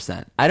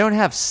 100%. I don't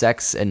have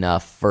sex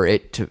enough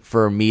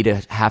for me to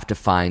have to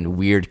find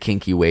weird,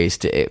 kinky ways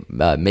to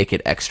make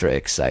it extra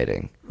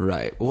exciting.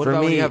 Right. Well, what For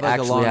about when me, you have, like,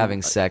 actually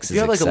having sex if you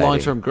is have like exciting. a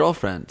long-term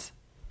girlfriend.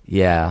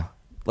 Yeah.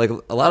 Like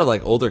a lot of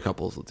like older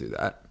couples will do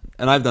that,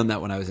 and I've done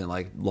that when I was in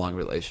like long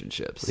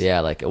relationships. Yeah,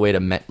 like a way to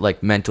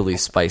mentally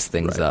spice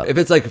things up. If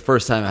it's like the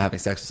first time I'm having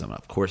sex with someone,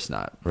 of course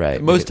not. Right.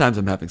 Most times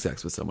I'm having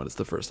sex with someone, it's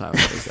the first time I'm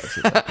having sex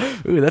with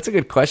them. Ooh, that's a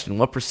good question.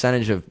 What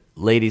percentage of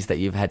ladies that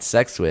you've had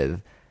sex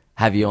with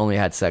have you only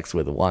had sex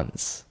with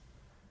once?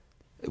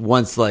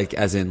 Once, like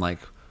as in like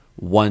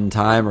one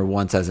time, or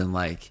once as in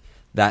like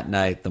that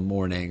night, the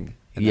morning.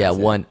 And Yeah, that's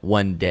it?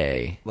 one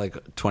day. Like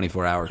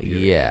 24-hour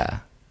period. Yeah.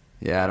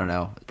 Yeah, I don't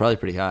know. Probably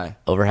pretty high.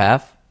 Over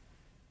half?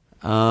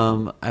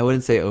 I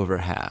wouldn't say over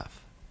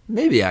half.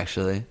 Maybe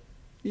actually.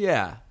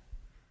 Yeah.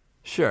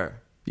 Sure.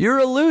 You're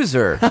a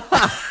loser.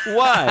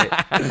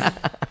 Why?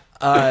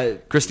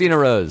 Christina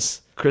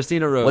Rose.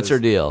 Christina Rose. What's her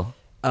deal?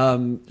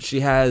 She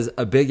has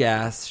a big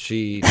ass.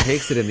 She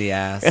takes it in the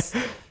ass.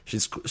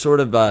 She's sort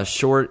of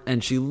short,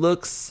 and she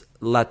looks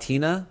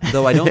Latina,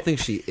 though I don't think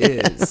she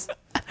is.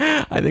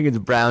 I think it's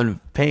brown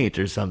paint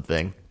or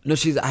something. No,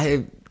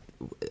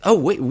 oh,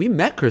 wait, we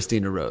met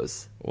Christina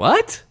Rose.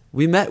 What?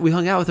 We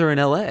hung out with her in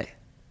L.A.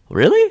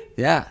 Really?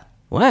 Yeah.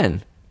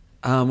 When?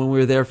 When we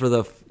were there for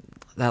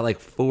that like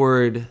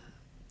Ford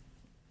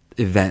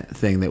event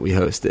thing that we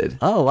hosted.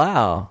 Oh,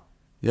 wow.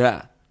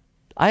 Yeah.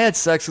 I had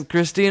sex with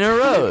Christina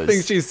Rose. I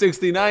think she's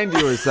 69 to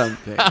you or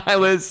something. I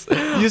was...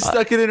 You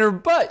stuck it in her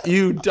butt,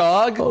 you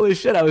dog. Holy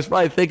shit, I was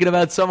probably thinking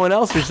about someone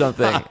else or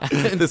something.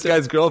 This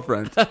guy's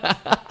girlfriend.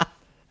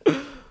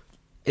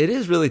 It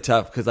is really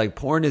tough because like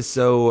porn is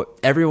so,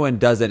 everyone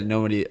does it and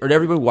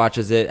everybody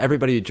watches it,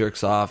 everybody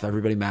jerks off,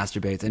 everybody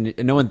masturbates, and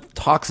no one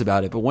talks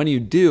about it. But when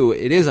you do,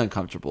 it is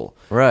uncomfortable,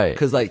 Right.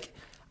 Because like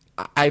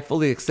I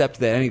fully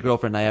accept that any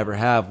girlfriend I ever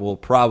have will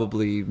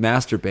probably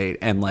masturbate,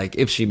 and like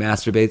if she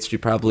masturbates, she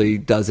probably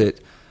does it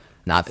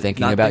Not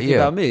thinking not about thinking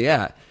you. about me,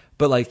 yeah.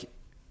 But like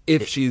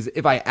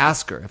if I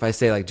ask her, if I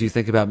say like, do you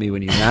think about me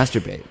when you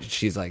masturbate?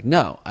 She's like,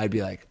 no. I'd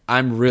be like,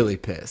 I'm really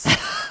pissed.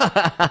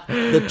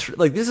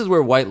 Like this is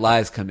where white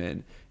lies come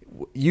in.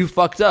 You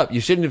fucked up. You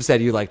shouldn't have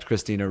said you liked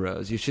Christina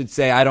Rose. You should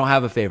say, I don't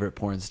have a favorite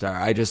porn star.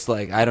 I just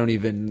like, I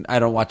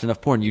don't watch enough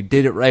porn. You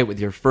did it right with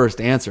your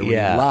first answer when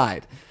Yeah. you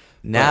lied.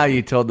 Now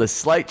you told the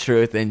slight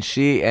truth, and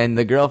she and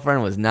the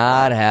girlfriend was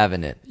not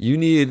having it.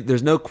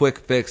 There's no quick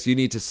fix. You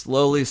need to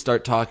slowly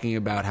start talking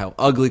about how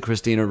ugly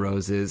Christina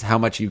Rose is, how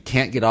much you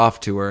can't get off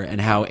to her, and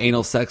how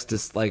anal sex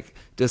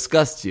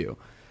disgusts you.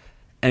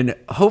 And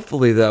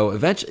hopefully, though,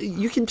 eventually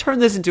you can turn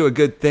this into a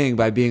good thing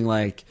by being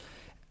like,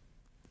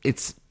 I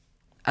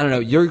don't know,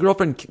 your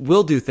girlfriend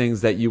will do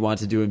things that you want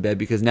to do in bed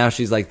because now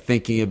she's like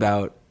thinking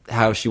about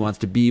how she wants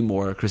to be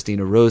more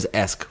Christina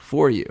Rose-esque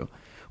for you,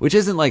 which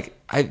isn't like,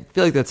 I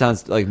feel like that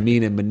sounds like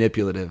mean and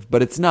manipulative,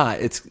 but it's not.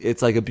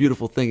 It's like a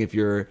beautiful thing if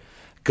you're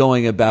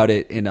going about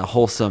it in a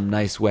wholesome,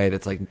 nice way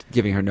that's like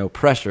giving her no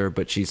pressure,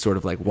 but she sort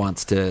of like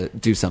wants to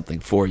do something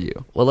for you.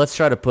 Well, let's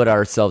try to put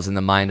ourselves in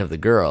the mind of the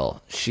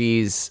girl.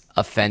 She's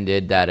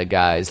offended that a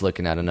guy's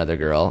looking at another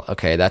girl.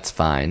 Okay, that's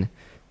fine.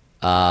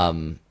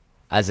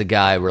 As a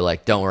guy, we're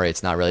like, don't worry,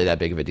 it's not really that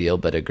big of a deal,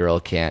 but a girl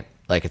can't,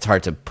 like, it's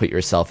hard to put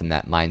yourself in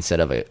that mindset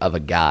of a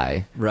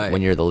guy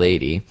when you're the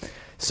lady.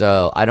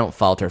 So I don't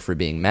fault her for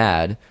being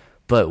mad.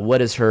 But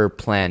what is her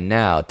plan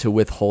now? To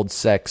withhold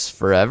sex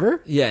forever?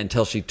 Yeah,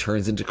 until she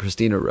turns into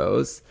Christina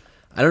Rose.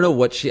 I don't know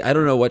what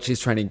she's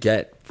trying to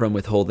get from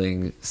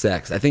withholding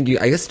sex. I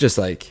guess just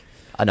like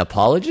an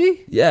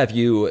apology? Yeah, if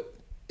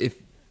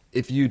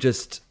you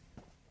just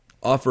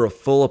offer a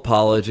full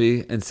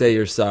apology and say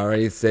you're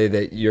sorry, say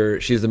that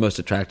she's the most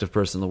attractive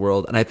person in the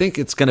world. And I think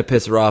it's going to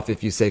piss her off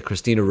if you say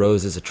Christina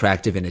Rose is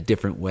attractive in a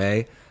different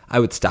way. I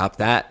would stop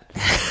that.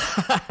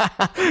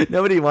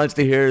 Nobody wants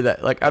to hear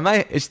that. Like,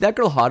 is that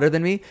girl hotter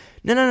than me?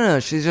 No.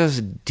 She's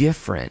just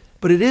different.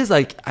 But it is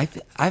like,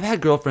 I've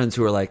had girlfriends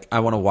who are like, I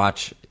want to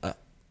watch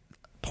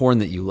porn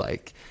that you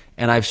like.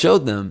 And I've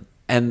showed them,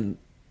 and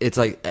it's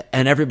like,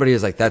 and everybody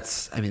is like,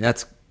 that's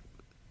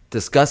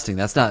disgusting.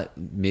 That's not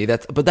me.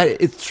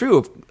 It's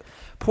true.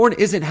 Porn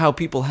isn't how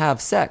people have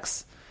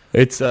sex.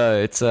 It's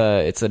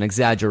an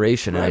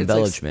exaggeration, an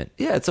embellishment.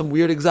 Like, it's some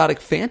weird exotic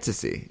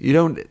fantasy.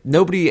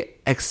 Nobody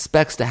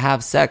expects to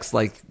have sex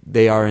like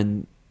they are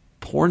in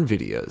porn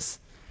videos.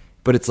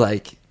 But it's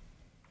like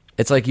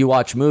you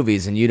watch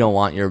movies and you don't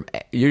want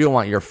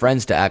your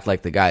friends to act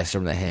like the guys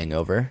from The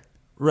Hangover.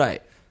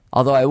 Right.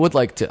 Although I would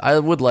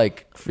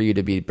like for you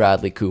to be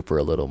Bradley Cooper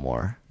a little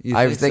more.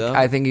 I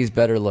think he's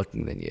better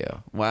looking than you.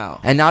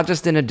 Wow. And not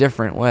just in a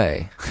different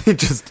way.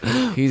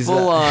 He's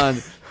full on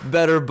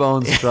better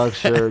bone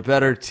structure,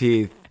 better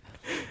teeth.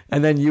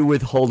 And then you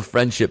withhold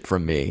friendship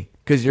from me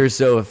because you're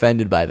so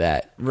offended by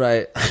that.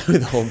 Right.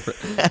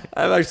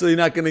 I'm actually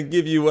not going to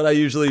give you what I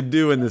usually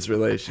do in this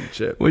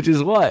relationship. Which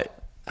is what?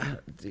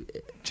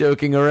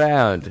 Joking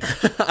around.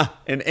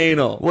 And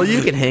anal. Well,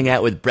 you can hang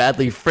out with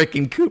Bradley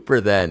frickin'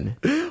 Cooper then.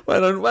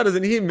 Why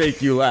doesn't he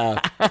make you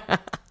laugh?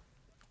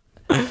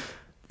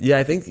 Yeah,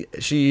 I think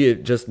she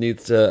just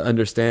needs to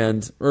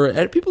understand, or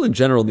people in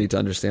general need to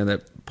understand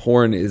that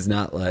porn is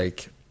not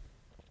like,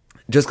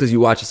 just because you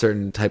watch a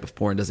certain type of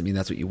porn doesn't mean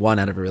that's what you want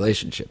out of a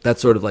relationship.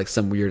 That's sort of like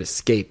some weird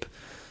escape,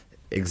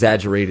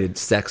 exaggerated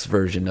sex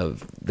version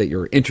of that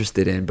you're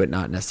interested in, but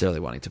not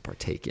necessarily wanting to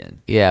partake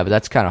in. Yeah, but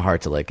that's kind of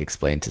hard to like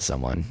explain to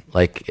someone.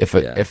 Like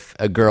if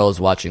a girl is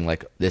watching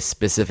like this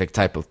specific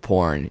type of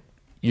porn,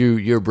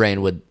 your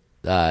brain would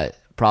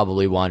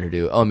probably want her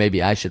to,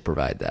 maybe I should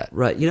provide that.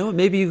 Right.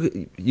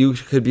 Maybe you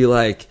could be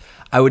like,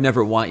 I would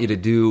never want you to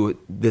do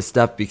this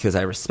stuff because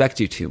I respect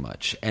you too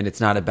much. And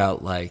it's not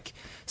about like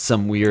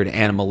some weird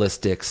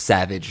animalistic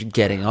savage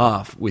getting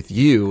off with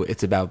you.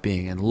 It's about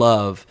being in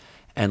love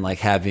and like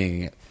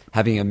having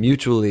a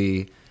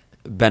mutually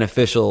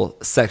beneficial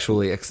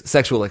sexual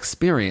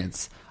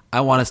experience.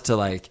 I want us to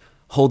like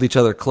hold each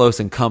other close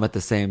and come at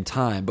the same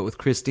time. But with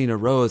Christina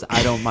Rose,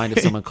 I don't mind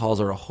if someone calls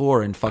her a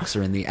whore and fucks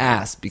her in the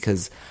ass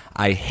because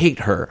I hate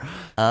her.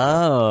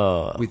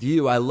 Oh. With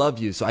you, I love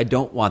you, so I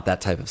don't want that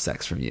type of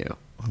sex from you.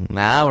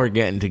 Now we're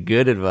getting to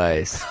good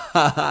advice. We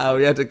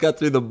have to cut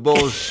through the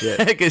bullshit.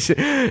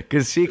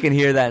 Because she can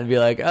hear that and be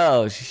like,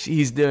 oh,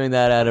 he's doing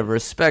that out of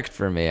respect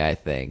for me, I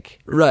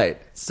think.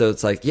 Right. So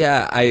it's like,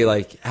 yeah, I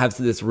like have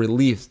this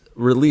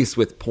release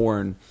with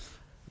porn.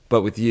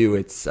 But with you,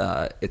 it's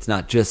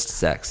not just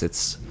sex.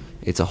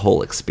 It's a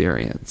whole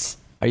experience.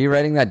 Are you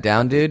writing that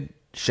down, dude?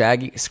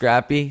 Shaggy?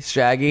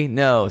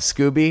 No,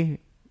 Scooby?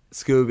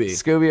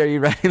 Scooby, are you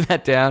writing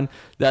that down?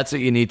 That's what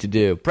you need to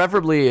do.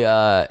 Preferably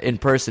in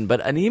person, but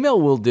an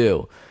email will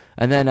do.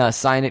 And then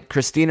sign it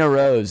Christina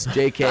Rose,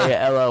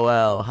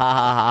 JKLOL. Ha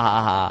ha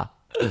ha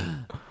ha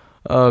ha.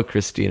 Oh,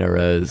 Christina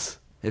Rose.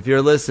 If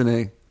you're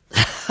listening.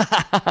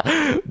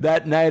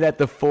 That night at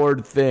the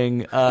Ford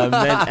thing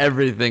meant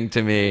everything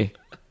to me.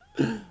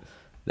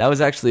 That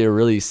was actually a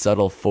really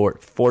subtle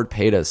Ford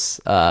paid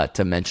us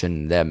to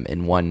mention them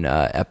in one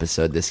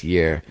episode this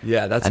year.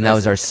 Yeah,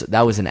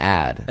 that was an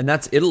ad, and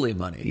that's Italy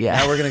money. Yeah,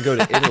 now we're gonna go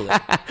to Italy.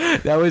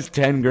 That was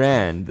 $10,000.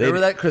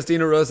 Remember that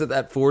Christina Rose at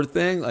that Ford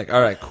thing? Like,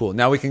 all right, cool.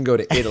 Now we can go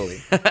to Italy.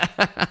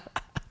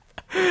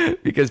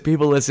 Because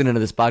people listening to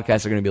this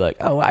podcast are going to be like,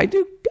 oh, I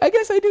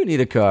guess I do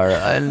need a car,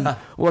 and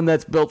one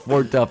that's built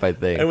Ford tough, I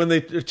think. And when they're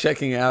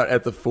checking out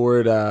at the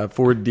Ford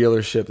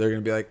dealership, they're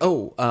going to be like,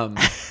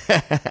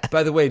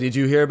 by the way, did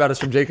you hear about us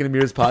from Jake and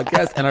Amir's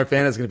podcast? And our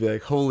fan is going to be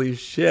like, holy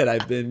shit,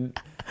 I've been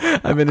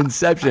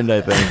inceptioned,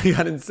 I think. You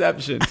got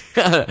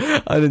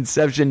inceptioned. An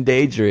inception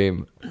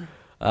daydream.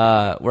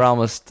 We're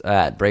almost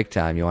at break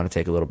time. You want to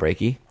take a little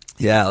breaky?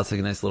 Yeah, let's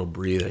take a nice little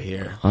breather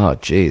here. Oh,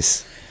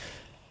 jeez.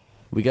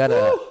 We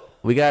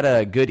got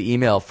a good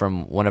email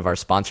from one of our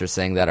sponsors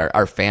saying that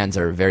our fans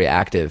are very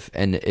active,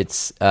 and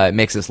it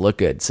makes us look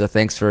good. So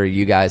thanks for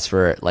you guys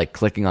for like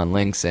clicking on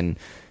links, and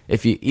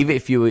even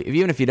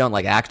if you don't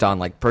like act on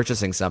like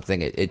purchasing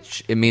something,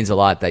 it means a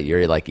lot that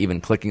you're like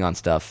even clicking on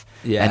stuff.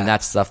 Yeah. And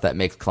that's stuff that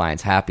makes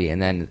clients happy,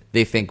 and then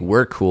they think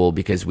we're cool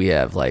because we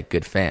have like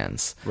good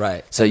fans.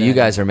 Right. So you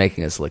guys are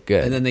making us look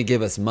good. And then they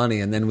give us money,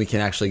 and then we can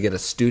actually get a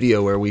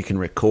studio where we can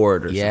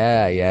record or something.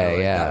 Yeah.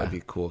 That would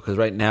be cool. Because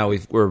right now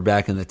we're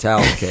back in the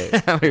Talent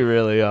Cave. We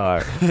really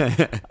are.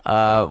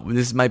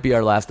 This might be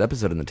our last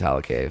episode in the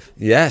Talent Cave.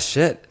 Yeah,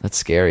 shit. That's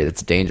scary.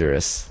 That's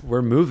dangerous.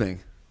 We're moving.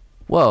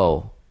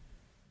 Whoa.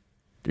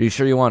 Are you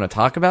sure you want to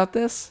talk about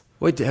this?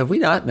 Wait, have we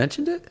not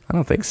mentioned it? I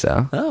don't think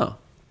so. Oh.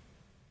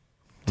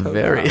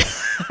 Very,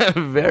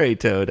 very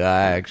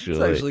toe-die,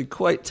 actually. It's actually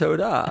quite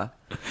toe-da.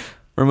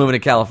 We're moving to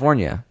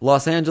California.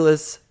 Los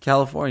Angeles,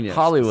 California.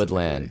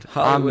 Hollywoodland.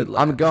 Hollywoodland.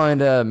 I'm going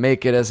to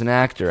make it as an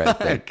actor, I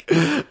think.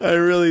 I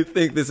really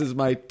think this is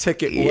my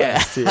ticket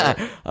west here.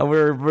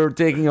 We're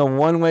taking a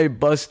one-way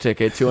bus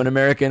ticket to an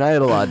American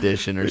Idol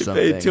audition or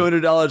something. Paid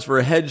 $200 for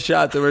a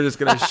headshot that we're just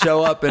going to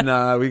show up,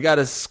 and we got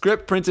a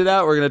script printed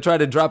out. We're going to try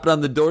to drop it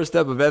on the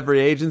doorstep of every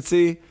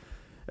agency,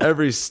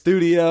 every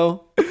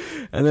studio.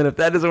 And then if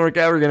that doesn't work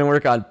out, we're going to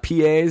work on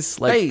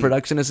PAs, like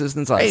production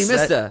assistants on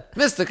set. Hey,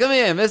 mister, come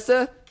here,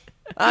 mister.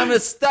 I'm a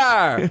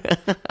star.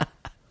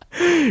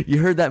 You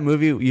heard that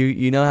movie?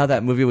 You know how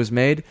that movie was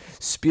made?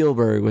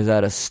 Spielberg was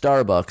at a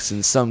Starbucks,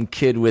 and some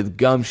kid with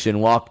gumption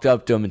walked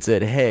up to him and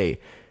said, "Hey,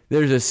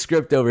 there's a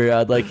script over here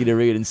I'd like you to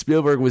read." And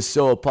Spielberg was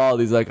so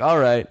appalled. He's like, "All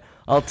right,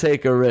 I'll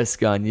take a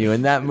risk on you."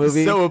 And that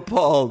movie, so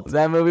appalled.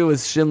 That movie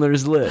was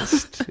Schindler's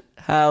List.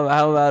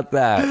 How about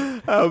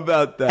that? How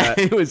about that?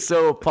 He was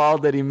so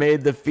appalled that he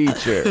made the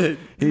feature.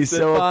 He's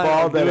so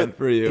appalled that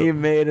he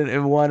made it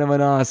and won him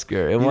an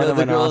Oscar. You know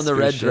the girl in the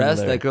red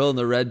dress? That girl in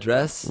the red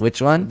dress? Which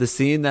one? The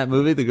scene, that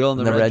movie, the girl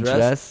in the red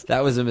dress?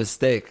 That was a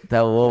mistake.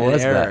 What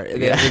was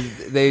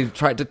that? They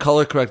tried to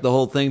color correct the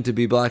whole thing to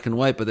be black and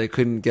white, but they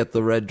couldn't get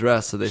the red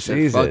dress, so they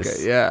said, fuck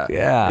it.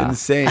 Yeah.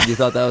 Insane. You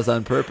thought that was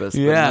on purpose.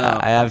 Yeah, no.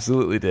 I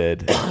absolutely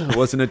did. It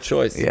wasn't a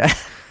choice. Yeah.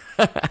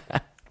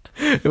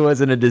 It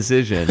wasn't a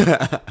decision.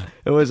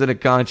 It wasn't a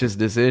conscious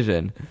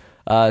decision.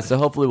 So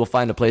hopefully we'll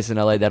find a place in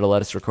LA that'll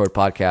let us record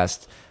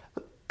podcasts.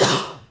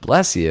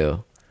 Bless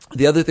you.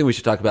 The other thing we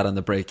should talk about on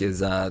the break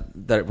is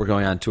that we're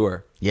going on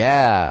tour.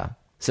 Yeah.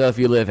 So if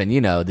you live in,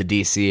 the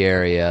DC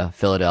area,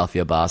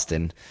 Philadelphia,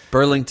 Boston,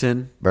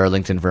 Burlington,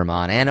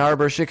 Vermont, Ann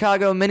Arbor,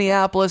 Chicago,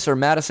 Minneapolis, or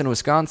Madison,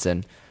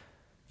 Wisconsin,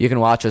 you can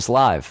watch us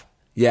live.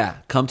 Yeah,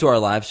 come to our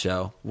live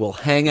show. We'll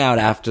hang out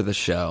after the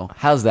show.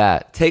 How's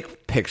that?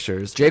 Take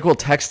pictures. Jake will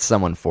text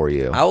someone for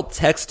you. I'll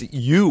text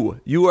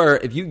you.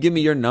 If you give me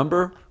your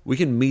number, we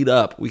can meet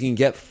up. We can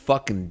get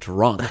fucking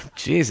drunk.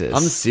 Jesus.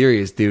 I'm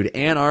serious, dude.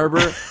 Ann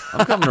Arbor,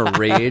 I'm coming to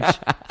rage.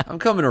 I'm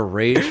coming to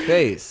rage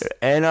face.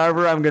 Ann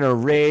Arbor, I'm going to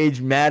rage.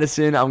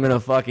 Madison, I'm going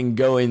to fucking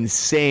go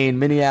insane.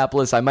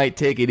 Minneapolis, I might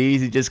take it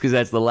easy just because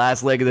that's the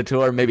last leg of the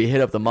tour. Maybe hit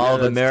up the Mall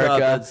of America.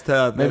 That's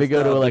tough. Maybe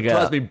go to like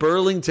Trust me,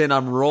 Burlington,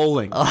 I'm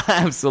rolling. Oh,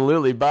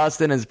 absolutely.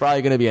 Boston is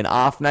probably going to be an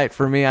off night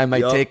for me. I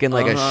might take in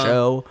like a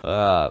show.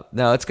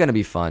 No, it's going to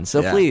be fun.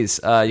 So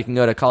please, you can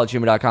go to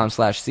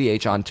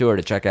collegehumor.com/ch on tour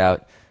to check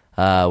out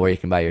where you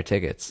can buy your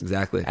tickets.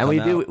 Exactly. And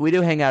we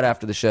do hang out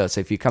after the show.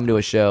 So if you come to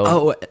a show,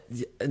 oh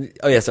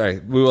yeah, sorry,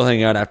 we will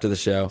hang out after the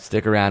show.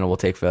 Stick around and we'll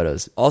take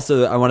photos.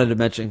 Also, I wanted to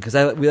mention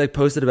because we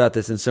posted about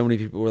this, and so many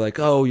people were like,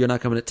 "Oh, you're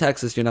not coming to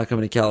Texas, you're not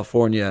coming to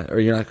California, or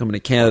you're not coming to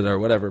Canada, or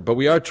whatever." But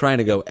we are trying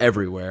to go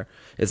everywhere.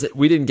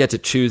 We didn't get to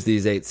choose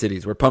these 8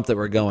 cities. We're pumped that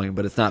we're going,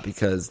 but it's not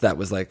because that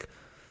was like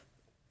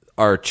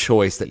our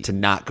choice to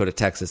not go to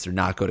Texas or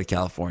not go to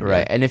California.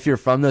 Right. And if you're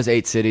from those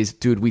 8 cities,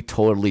 dude, we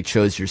totally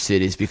chose your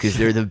cities because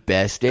they're the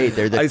best 8.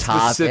 They're the top 8.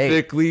 I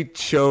specifically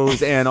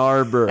chose Ann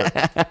Arbor.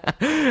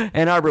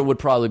 Ann Arbor would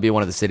probably be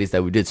one of the cities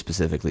that we did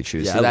specifically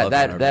choose. Yeah, so I love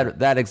Ann Arbor.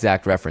 that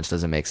exact reference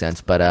doesn't make sense.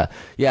 But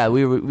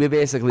we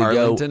basically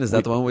Arlington, is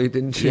that the one we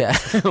didn't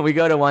choose? Yeah. We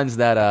go to ones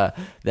that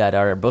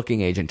our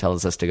booking agent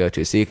tells us to go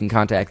to. So you can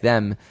contact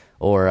them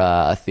or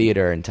a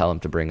theater and tell them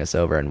to bring us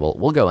over, and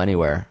we'll go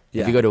anywhere.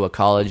 Yeah. If you go to a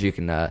college, you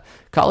can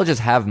colleges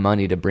have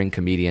money to bring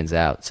comedians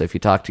out. So if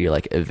you talk to your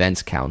like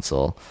events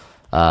council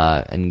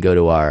and go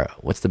to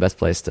what's the best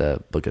place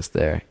to book us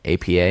there?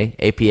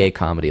 APA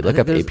comedy. Look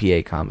up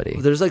APA comedy.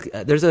 There's a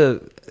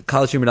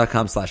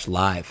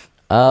collegehumor.com/live.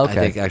 Oh, okay. I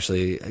think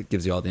actually it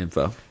gives you all the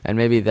info. And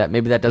maybe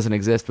that doesn't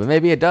exist, but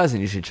maybe it does,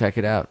 and you should check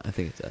it out. I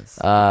think it does.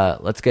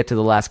 Let's get to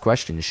the last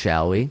question,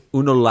 shall we?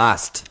 Uno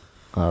last.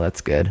 Oh,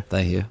 that's good.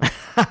 Thank you.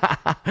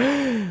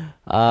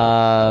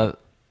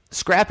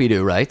 Scrappy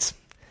Doo writes,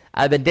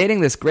 I've been dating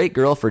this great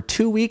girl for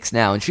 2 weeks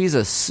now, and she's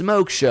a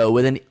smoke show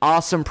with an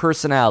awesome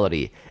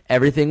personality.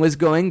 Everything was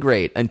going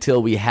great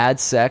until we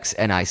had sex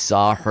and I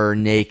saw her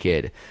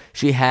naked.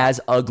 She has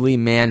ugly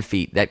man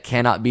feet that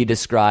cannot be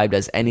described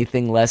as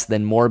anything less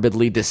than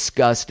morbidly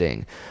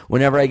disgusting.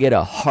 Whenever I get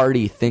a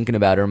hearty thinking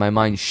about her, my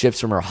mind shifts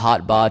from her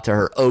hot bod to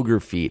her ogre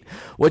feet.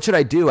 What should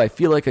I do? I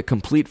feel like a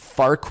complete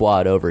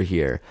farquad over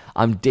here.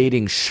 I'm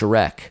dating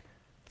Shrek.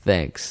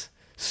 Thanks,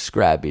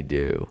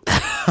 Scrappy-Doo.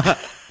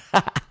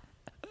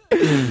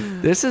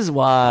 This is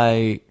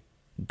why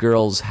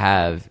girls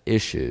have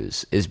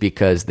issues, is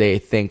because they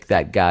think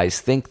that guys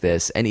think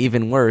this, and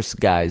even worse,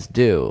 guys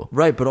do.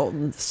 Right,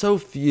 but so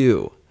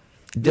few.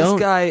 This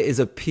guy is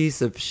a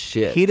piece of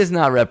shit. He does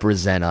not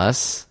represent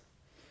us.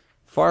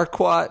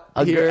 Farquaad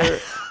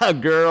A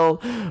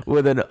girl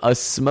with a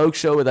smoke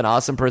show with an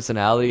awesome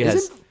personality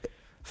has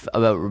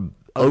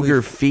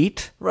ogre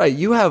feet. Right,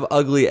 you have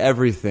ugly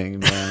everything,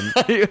 man.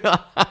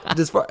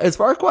 Is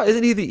Farquaad,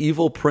 isn't he the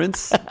evil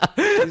prince?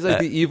 He's like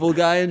the evil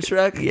guy in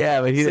Shrek.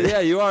 Yeah, but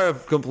you are a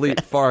complete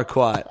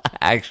Farquaad.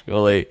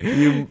 Actually,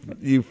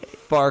 you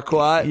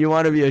Farquaad. You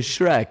want to be a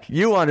Shrek.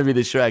 You want to be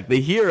the Shrek, the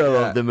hero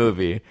of the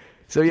movie.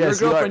 So yes,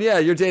 your girlfriend.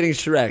 You're dating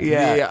Shrek.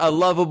 Yeah, a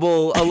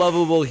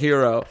lovable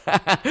hero.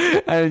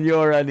 And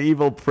you're an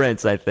evil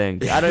prince. I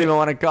think I don't even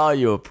want to call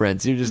you a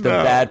prince. You're just a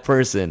bad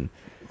person.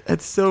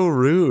 That's so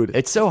rude.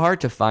 It's so hard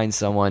to find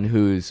someone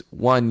who's,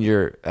 one,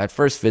 you're at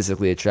first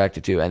physically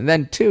attracted to, and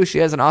then two, she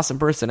has an awesome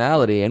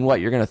personality, and what,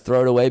 you're going to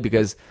throw it away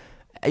because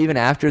even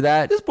after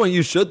that... At this point,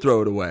 you should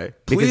throw it away.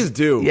 Please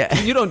do. Yeah.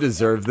 You don't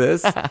deserve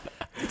this.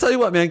 I'll tell you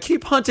what, man,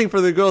 keep hunting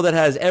for the girl that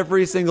has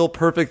every single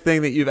perfect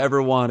thing that you've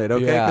ever wanted,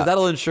 okay? Because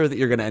that'll ensure that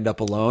you're going to end up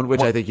alone,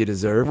 which I think you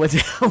deserve. Once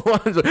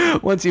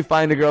you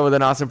find a girl with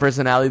an awesome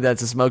personality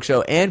that's a smoke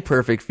show and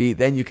perfect feet,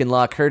 then you can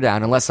lock her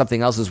down, unless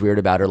something else is weird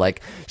about her,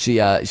 like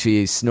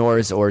she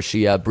snores or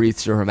she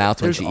breathes through her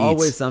mouth when she eats. There's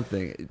always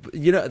something.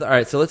 All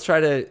right, so let's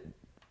try to,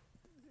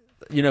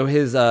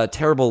 his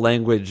terrible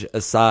language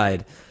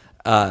aside,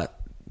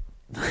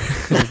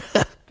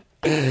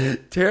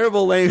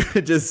 terrible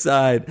language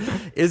aside,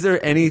 is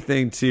there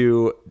anything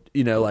to,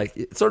 like,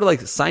 sort of like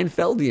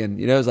Seinfeldian,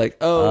 it's like,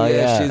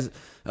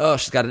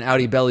 she's got an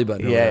outie belly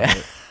button. Yeah.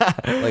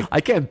 Like,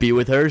 I can't be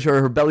with her.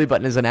 Her belly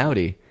button is an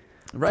outie.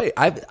 Right.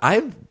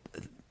 I've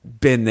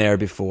been there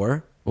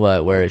before.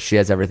 What, where she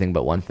has everything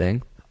but one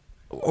thing?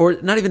 Or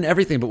not even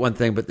everything but one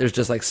thing, but there's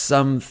just like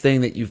something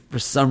that you for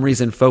some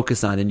reason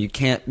focus on and you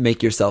can't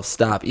make yourself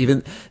stop.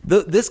 Even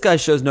this guy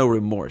shows no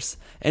remorse.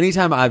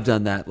 Anytime I've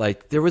done that,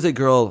 like there was a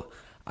girl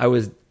I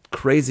was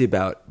crazy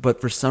about, but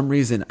for some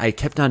reason I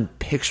kept on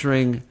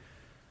picturing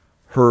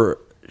her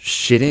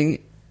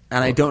shitting,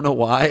 and I don't know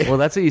why. Well,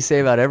 that's what you say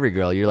about every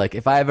girl. You're like,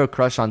 if I have a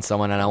crush on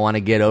someone and I want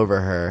to get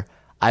over her,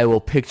 I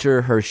will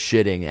picture her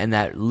shitting, and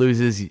that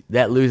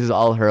loses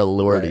all her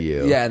allure to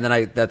you. Yeah, and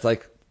then that's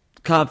like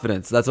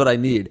confidence. That's what I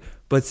need.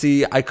 But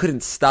see, I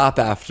couldn't stop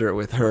after it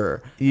with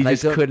her. You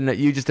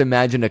just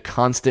imagined a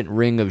constant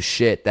ring of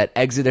shit that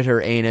exited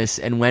her anus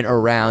and went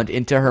around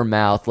into her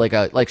mouth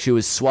like she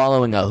was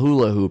swallowing a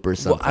hula hoop or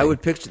something. Well,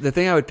 the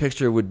thing I would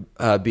picture would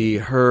be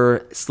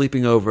her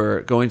sleeping over,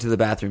 going to the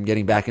bathroom,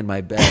 getting back in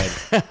my bed,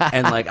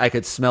 and like I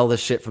could smell the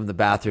shit from the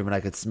bathroom and I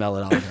could smell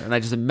it on her. And I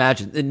just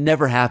imagined it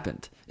never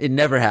happened.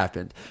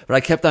 But I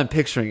kept on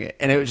picturing it,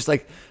 and it was just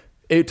like,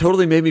 it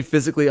totally made me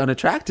physically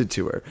unattracted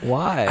to her.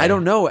 Why? I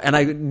don't know. And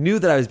I knew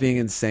that I was being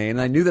insane. And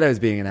I knew that I was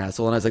being an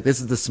asshole. And I was like, this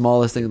is the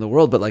smallest thing in the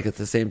world. But like at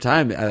the same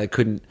time, I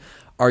couldn't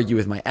argue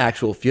with my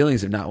actual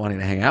feelings of not wanting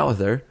to hang out with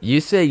her.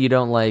 You say you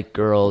don't like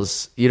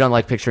girls. You don't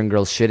like picturing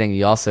girls shitting.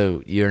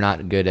 You're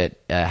not good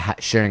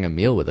at sharing a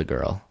meal with a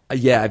girl.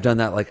 Yeah, I've done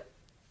that like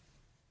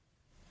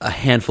a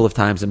handful of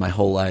times in my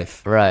whole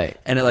life. Right.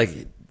 And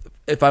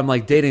if I'm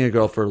like dating a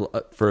girl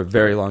for a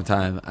very long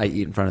time, I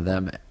eat in front of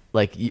them.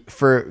 Like,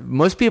 for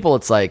most people,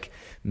 it's like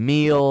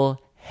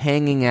meal,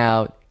 hanging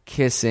out,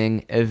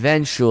 kissing,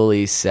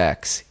 eventually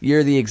sex.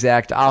 You're the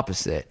exact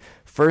opposite.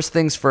 First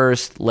things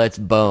first, let's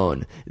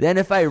bone. Then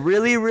if I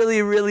really,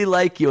 really, really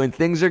like you and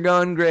things are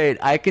going great,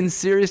 I can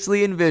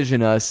seriously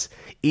envision us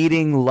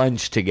eating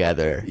lunch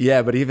together.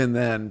 Yeah, but even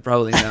then,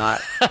 probably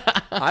not.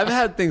 I've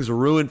had things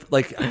ruined.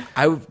 Like,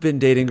 I've been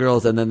dating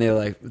girls, and then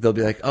they'll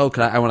be like, "Oh,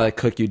 I want to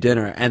cook you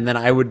dinner," and then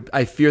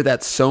I fear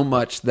that so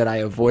much that I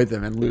avoid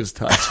them and lose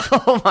touch.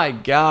 Oh my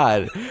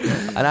god!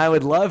 And I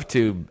would love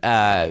to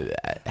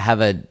have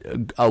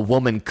a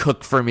woman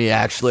cook for me.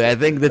 Actually, I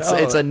think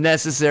it's a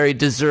necessary,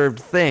 deserved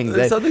thing.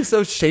 There's something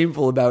so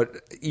shameful about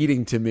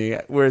eating to me,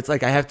 where it's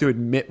like I have to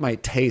admit my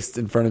taste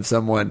in front of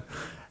someone.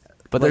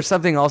 But there's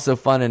something also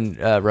fun and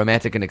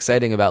romantic and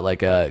exciting about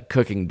like a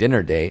cooking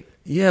dinner date.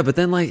 Yeah, but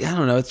then like I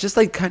don't know, it's just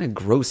like kind of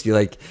gross.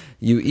 You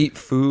eat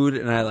food,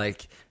 and I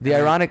like the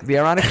ironic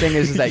thing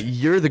is that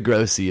you're the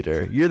gross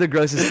eater. You're the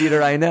grossest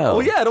eater I know.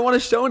 Well, yeah, I don't want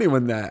to show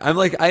anyone that.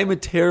 I am a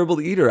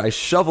terrible eater. I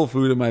shovel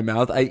food in my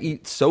mouth. I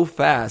eat so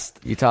fast.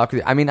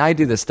 I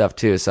do this stuff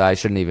too, so I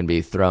shouldn't even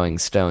be throwing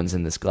stones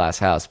in this glass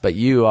house. But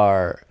you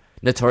are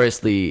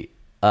notoriously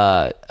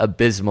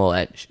abysmal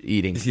at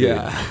eating food.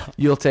 Yeah.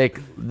 You'll take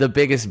the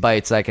biggest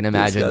bites I can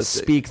imagine,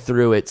 Disgusting. speak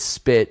through it,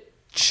 spit,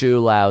 chew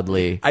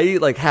loudly. I eat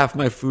like half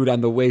my food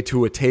on the way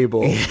to a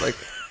table. Like,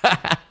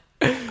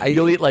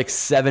 You'll eat like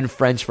 7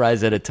 French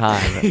fries at a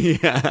time.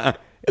 yeah.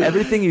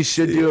 Everything you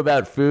should do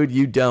about food,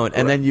 you don't,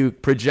 and then you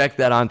project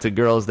that onto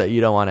girls that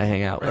you don't want to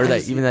hang out, or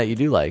that even that you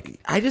do like.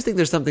 I just think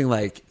there's something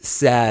like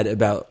sad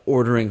about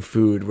ordering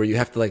food where you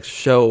have to like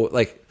show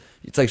like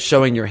it's like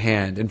showing your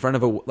hand in front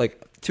of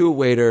to a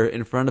waiter,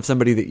 in front of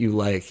somebody that you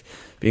like,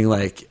 being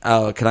like,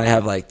 "Oh, can I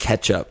have like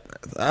ketchup?"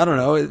 I don't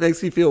know. It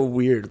makes me feel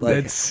weird. Like,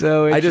 That's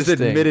so I just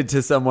interesting. admitted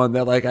to someone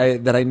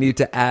that I need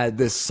to add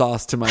this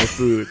sauce to my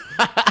food.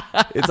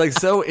 It's like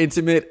so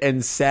intimate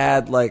and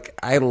sad. Like,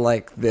 I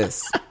like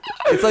this.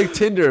 It's like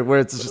Tinder, where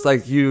it's just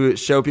like you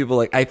show people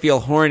like, I feel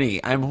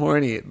horny. I'm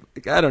horny.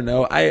 Like, I don't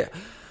know.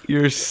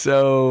 You're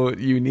so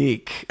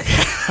unique.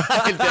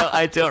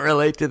 I don't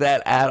relate to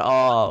that at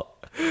all.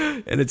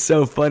 And it's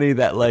so funny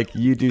that like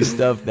you do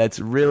stuff that's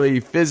really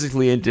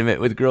physically intimate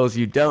with girls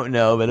you don't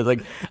know, but it's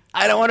like,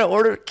 I don't want to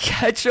order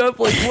ketchup.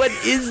 Like, what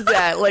is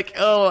that? Like,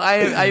 oh,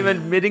 I'm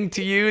admitting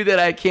to you that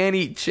I can't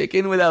eat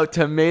chicken without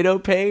tomato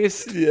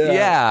paste.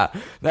 Yeah,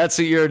 that's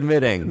what you're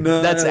admitting.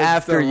 No, that's I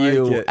after don't like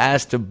you it.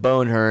 asked to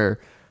bone her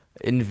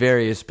in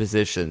various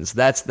positions.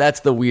 That's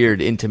the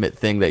weird intimate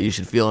thing that you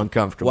should feel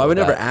uncomfortable. Well, I would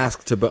never about.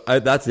 ask to.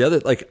 That's the other.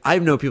 Like, I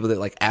know people that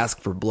like ask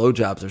for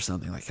blowjobs or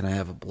something. Like, can I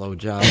have a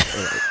blowjob?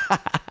 Or, like,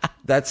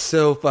 that's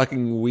so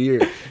fucking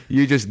weird.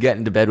 You just get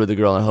into bed with a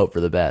girl and hope for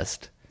the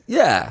best.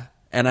 Yeah.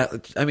 And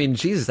I mean,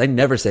 Jesus, I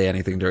never say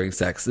anything during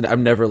sex.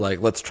 I'm never like,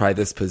 let's try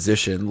this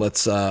position.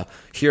 Let's,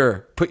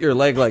 here, put your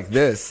leg like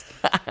this.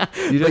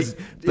 You just,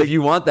 if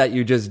you want that,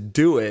 you just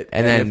do it.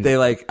 And then if they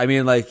like, I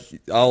mean, like,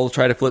 I'll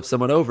try to flip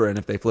someone over. And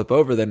if they flip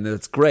over, then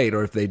that's great.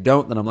 Or if they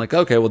don't, then I'm like,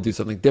 okay, we'll do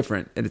something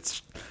different. And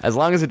it's, As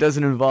long as it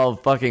doesn't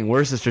involve fucking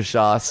Worcestershire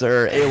sauce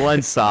or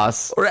A1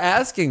 sauce. or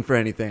asking for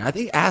anything. I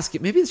think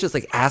maybe it's just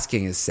like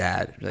asking is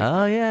sad. Like,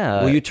 Oh,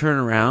 yeah. will you turn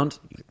around?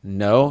 Like,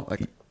 no.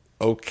 Like,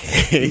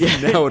 okay.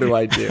 Now what do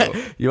I do?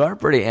 You are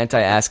pretty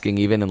anti-asking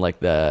even in like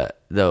the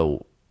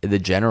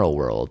general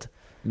world.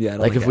 Yeah, I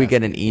don't like if we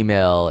get asking. an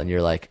email and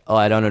you're like, oh,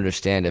 I don't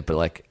understand it, but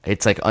like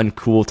it's like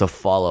uncool to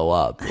follow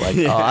up. Like,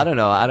 oh, I don't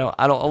know, I don't.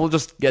 We'll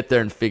just get there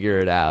and figure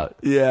it out.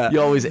 Yeah.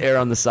 You always err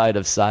on the side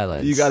of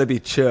silence. You got to be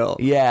chill.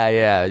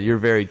 Yeah, you're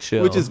very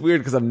chill. Which is weird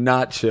because I'm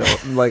not chill.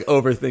 I'm like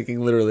overthinking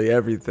literally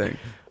everything.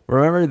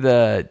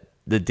 Remember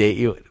the date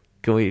you?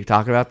 Can we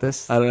talk about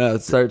this? I don't know.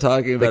 Start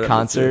talking about The it.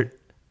 concert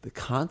The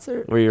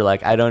concert? where you're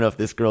like, I don't know if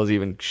this girl's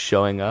even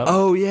showing up.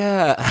 Oh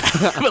yeah.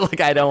 But like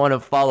I don't want to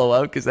follow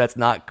up because that's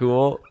not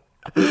cool.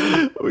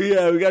 Yeah,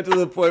 we got to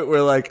the point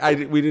where like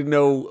we didn't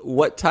know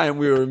what time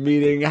we were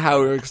meeting, how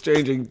we were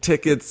exchanging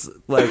tickets.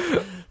 Like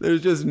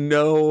there's just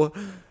no.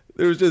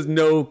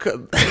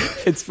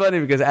 It's funny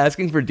because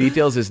asking for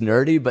details is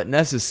nerdy but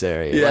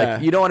necessary. Yeah.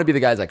 Like you don't want to be the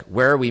guy's like,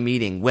 where are we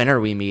meeting? When are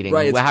we meeting?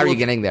 Right, it's How are cool- you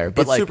getting there?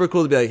 But it's like, super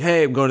cool to be like,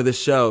 hey, I'm going to this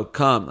show.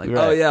 Come. Like, Right.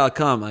 oh yeah, I'll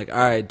come. Like, all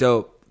right,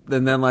 dope.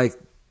 And then like,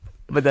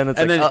 but then it's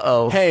and like, then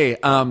uh-oh. hey,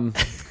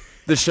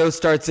 the show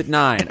starts at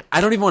 9.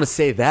 I don't even want to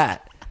say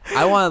that.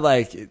 I want to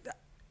like.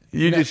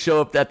 You just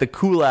show up at the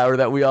cool hour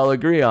that we all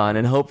agree on,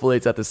 and hopefully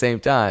it's at the same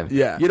time.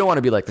 Yeah. You don't want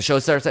to be like, the show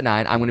starts at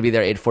 9, I'm going to be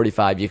there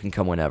 8:45, you can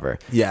come whenever.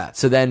 Yeah.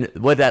 So then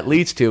what that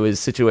leads to is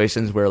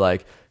situations where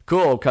like,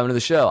 cool, come to the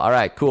show. All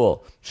right,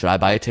 cool. Should I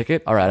buy a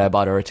ticket? All right, I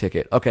bought her a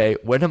ticket. Okay,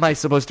 when am I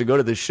supposed to go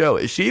to the show?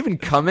 Is she even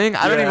coming?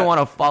 I don't Yeah. even want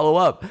to follow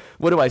up.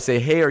 What do I say?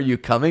 Hey, are you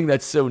coming?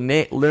 That's so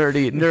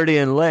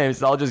nerdy and lame.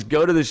 So I'll just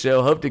go to the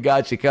show, hope to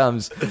God she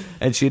comes.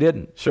 And she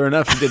didn't. Sure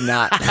enough, she did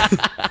not.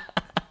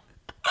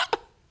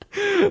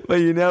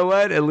 But you know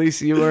what? At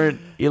least you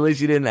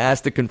didn't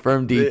ask to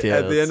confirm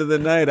details. At the end of the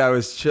night, I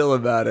was chill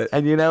about it.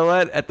 And you know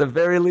what? At the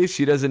very least,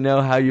 she doesn't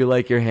know how you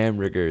like your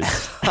hamburgers.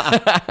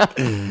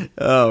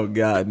 Oh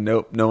God,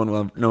 nope. No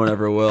one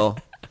ever will.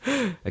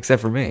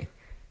 Except for me.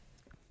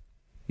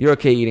 You're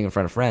okay eating in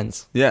front of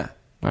friends. Yeah.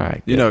 All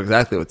right. You good. know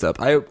exactly what's up.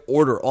 I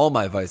order all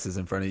my vices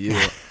in front of you.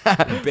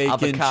 Bacon,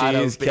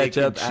 Avocado, cheese, bacon,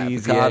 ketchup,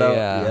 cheese, avocado.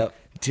 yeah. Yep.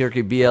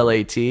 Turkey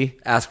BLAT.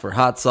 Ask for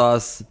hot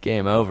sauce.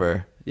 Game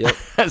over. Yep.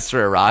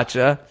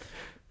 Sriracha.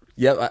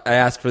 Yep. I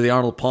asked for the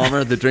Arnold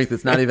Palmer, the drink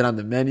that's not even on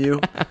the menu.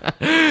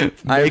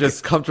 I'm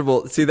just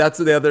comfortable. See, that's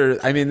the other.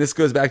 I mean, this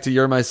goes back to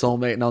you're my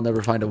soulmate and I'll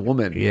never find a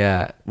woman.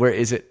 Yeah. Where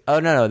is it? Oh,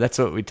 no. That's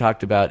what we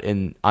talked about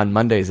on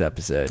Monday's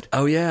episode.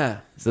 Oh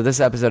yeah. So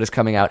this episode is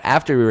coming out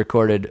after we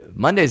recorded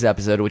Monday's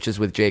episode, which is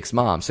with Jake's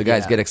mom. So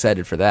guys, Yeah. get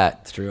excited for that.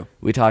 It's true.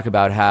 We talk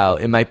about how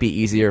it might be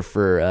easier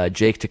for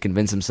Jake to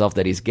convince himself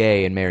that he's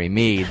gay and marry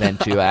me than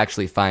to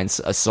actually find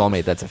a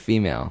soulmate that's a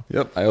female.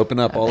 Yep. I open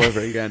up all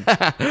over again.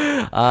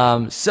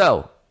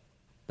 So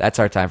that's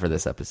our time for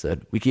this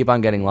episode. We keep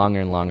on getting longer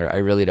and longer. I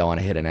really don't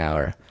want to hit an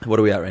hour. What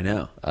are we at right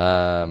now?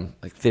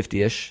 Like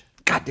 50-ish.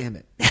 God damn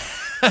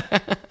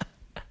it.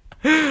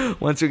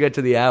 Once we get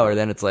to the hour,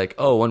 then it's like,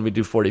 oh, when we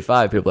do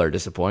 45, people are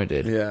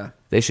disappointed. Yeah.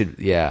 They should,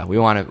 yeah. We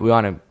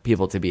want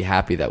people to be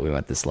happy that we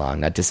went this long,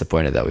 not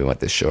disappointed that we went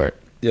this short.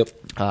 Yep.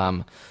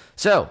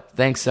 So,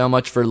 thanks so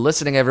much for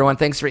listening, everyone.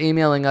 Thanks for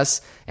emailing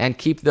us, and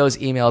keep those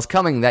emails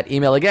coming. That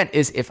email, again,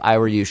 is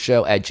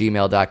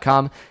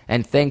ifiwereyoushow@gmail.com.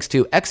 And thanks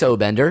to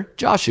Exobender,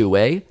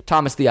 Joshua,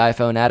 Thomas the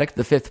iPhone Addict,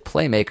 The Fifth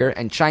Playmaker,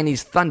 and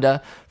Chinese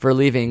Thunder for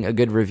leaving a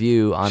good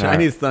review on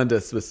Chinese Thunder,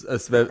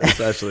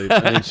 especially.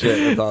 I mean,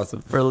 shit, that's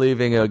awesome. for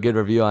leaving a good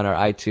review on our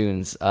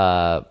iTunes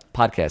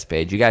podcast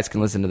page. You guys can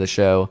listen to the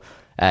show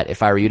at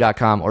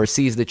ifiwereyou.com or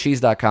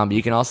seizethecheese.com, but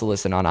you can also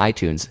listen on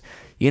iTunes.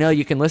 You know,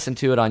 you can listen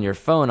to it on your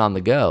phone on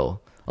the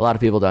go. A lot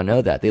of people don't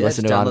know that. They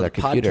listen to it on their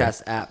computer.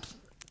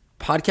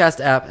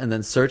 Podcast app, and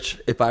then search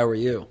If I Were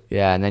You.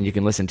 Yeah, and then you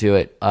can listen to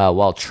it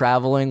while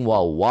traveling,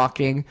 while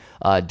walking,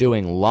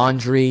 doing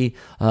laundry,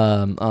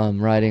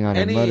 riding on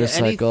a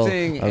motorcycle,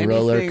 a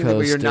roller coaster.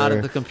 Where you're not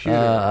at the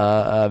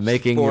computer.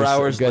 Making 4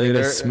 hours getting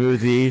later. a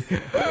smoothie.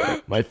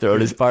 My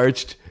throat is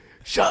parched.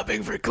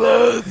 Shopping for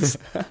clothes.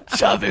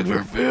 Shopping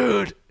for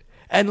food.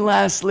 And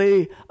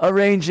lastly,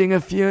 arranging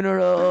a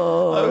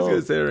funeral. I was going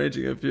to say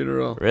arranging a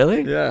funeral.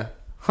 Really? Yeah.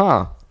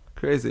 Huh.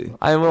 Crazy.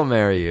 I will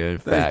marry you, in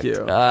fact. Thank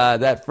you.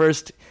 That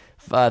first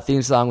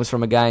theme song was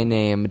from a guy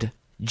named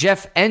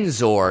Jeff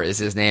Enzor is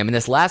his name, and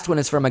this last one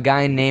is from a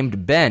guy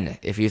named Ben.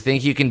 If you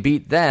think you can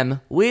beat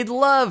them, we'd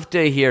love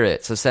to hear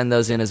it, so send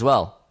those in as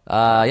well.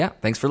 Yeah,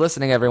 thanks for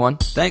listening, everyone.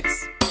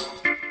 Thanks.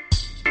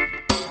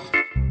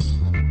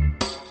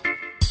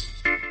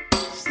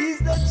 Seize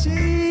the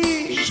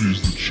cheese.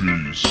 Seize the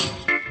cheese.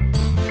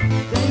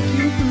 Thank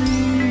you,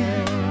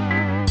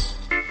 please.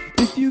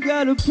 If you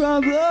got a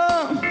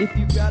problem,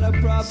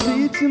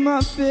 say it to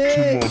my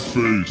face. To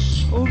my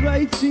face. Or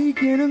right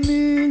cheek in a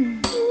mirror,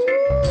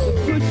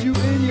 to put you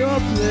in your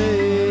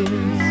place.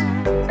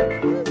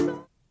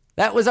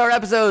 That was our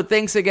episode.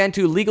 Thanks again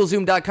to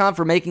LegalZoom.com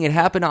for making it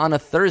happen on a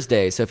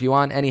Thursday. So if you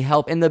want any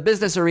help in the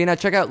business arena,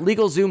 check out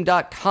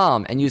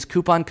LegalZoom.com and use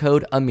coupon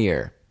code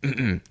Amir.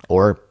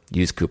 Or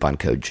use coupon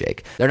code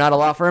Jake. They're not a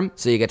law firm,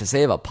 so you get to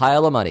save a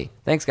pile of money.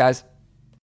 Thanks, guys.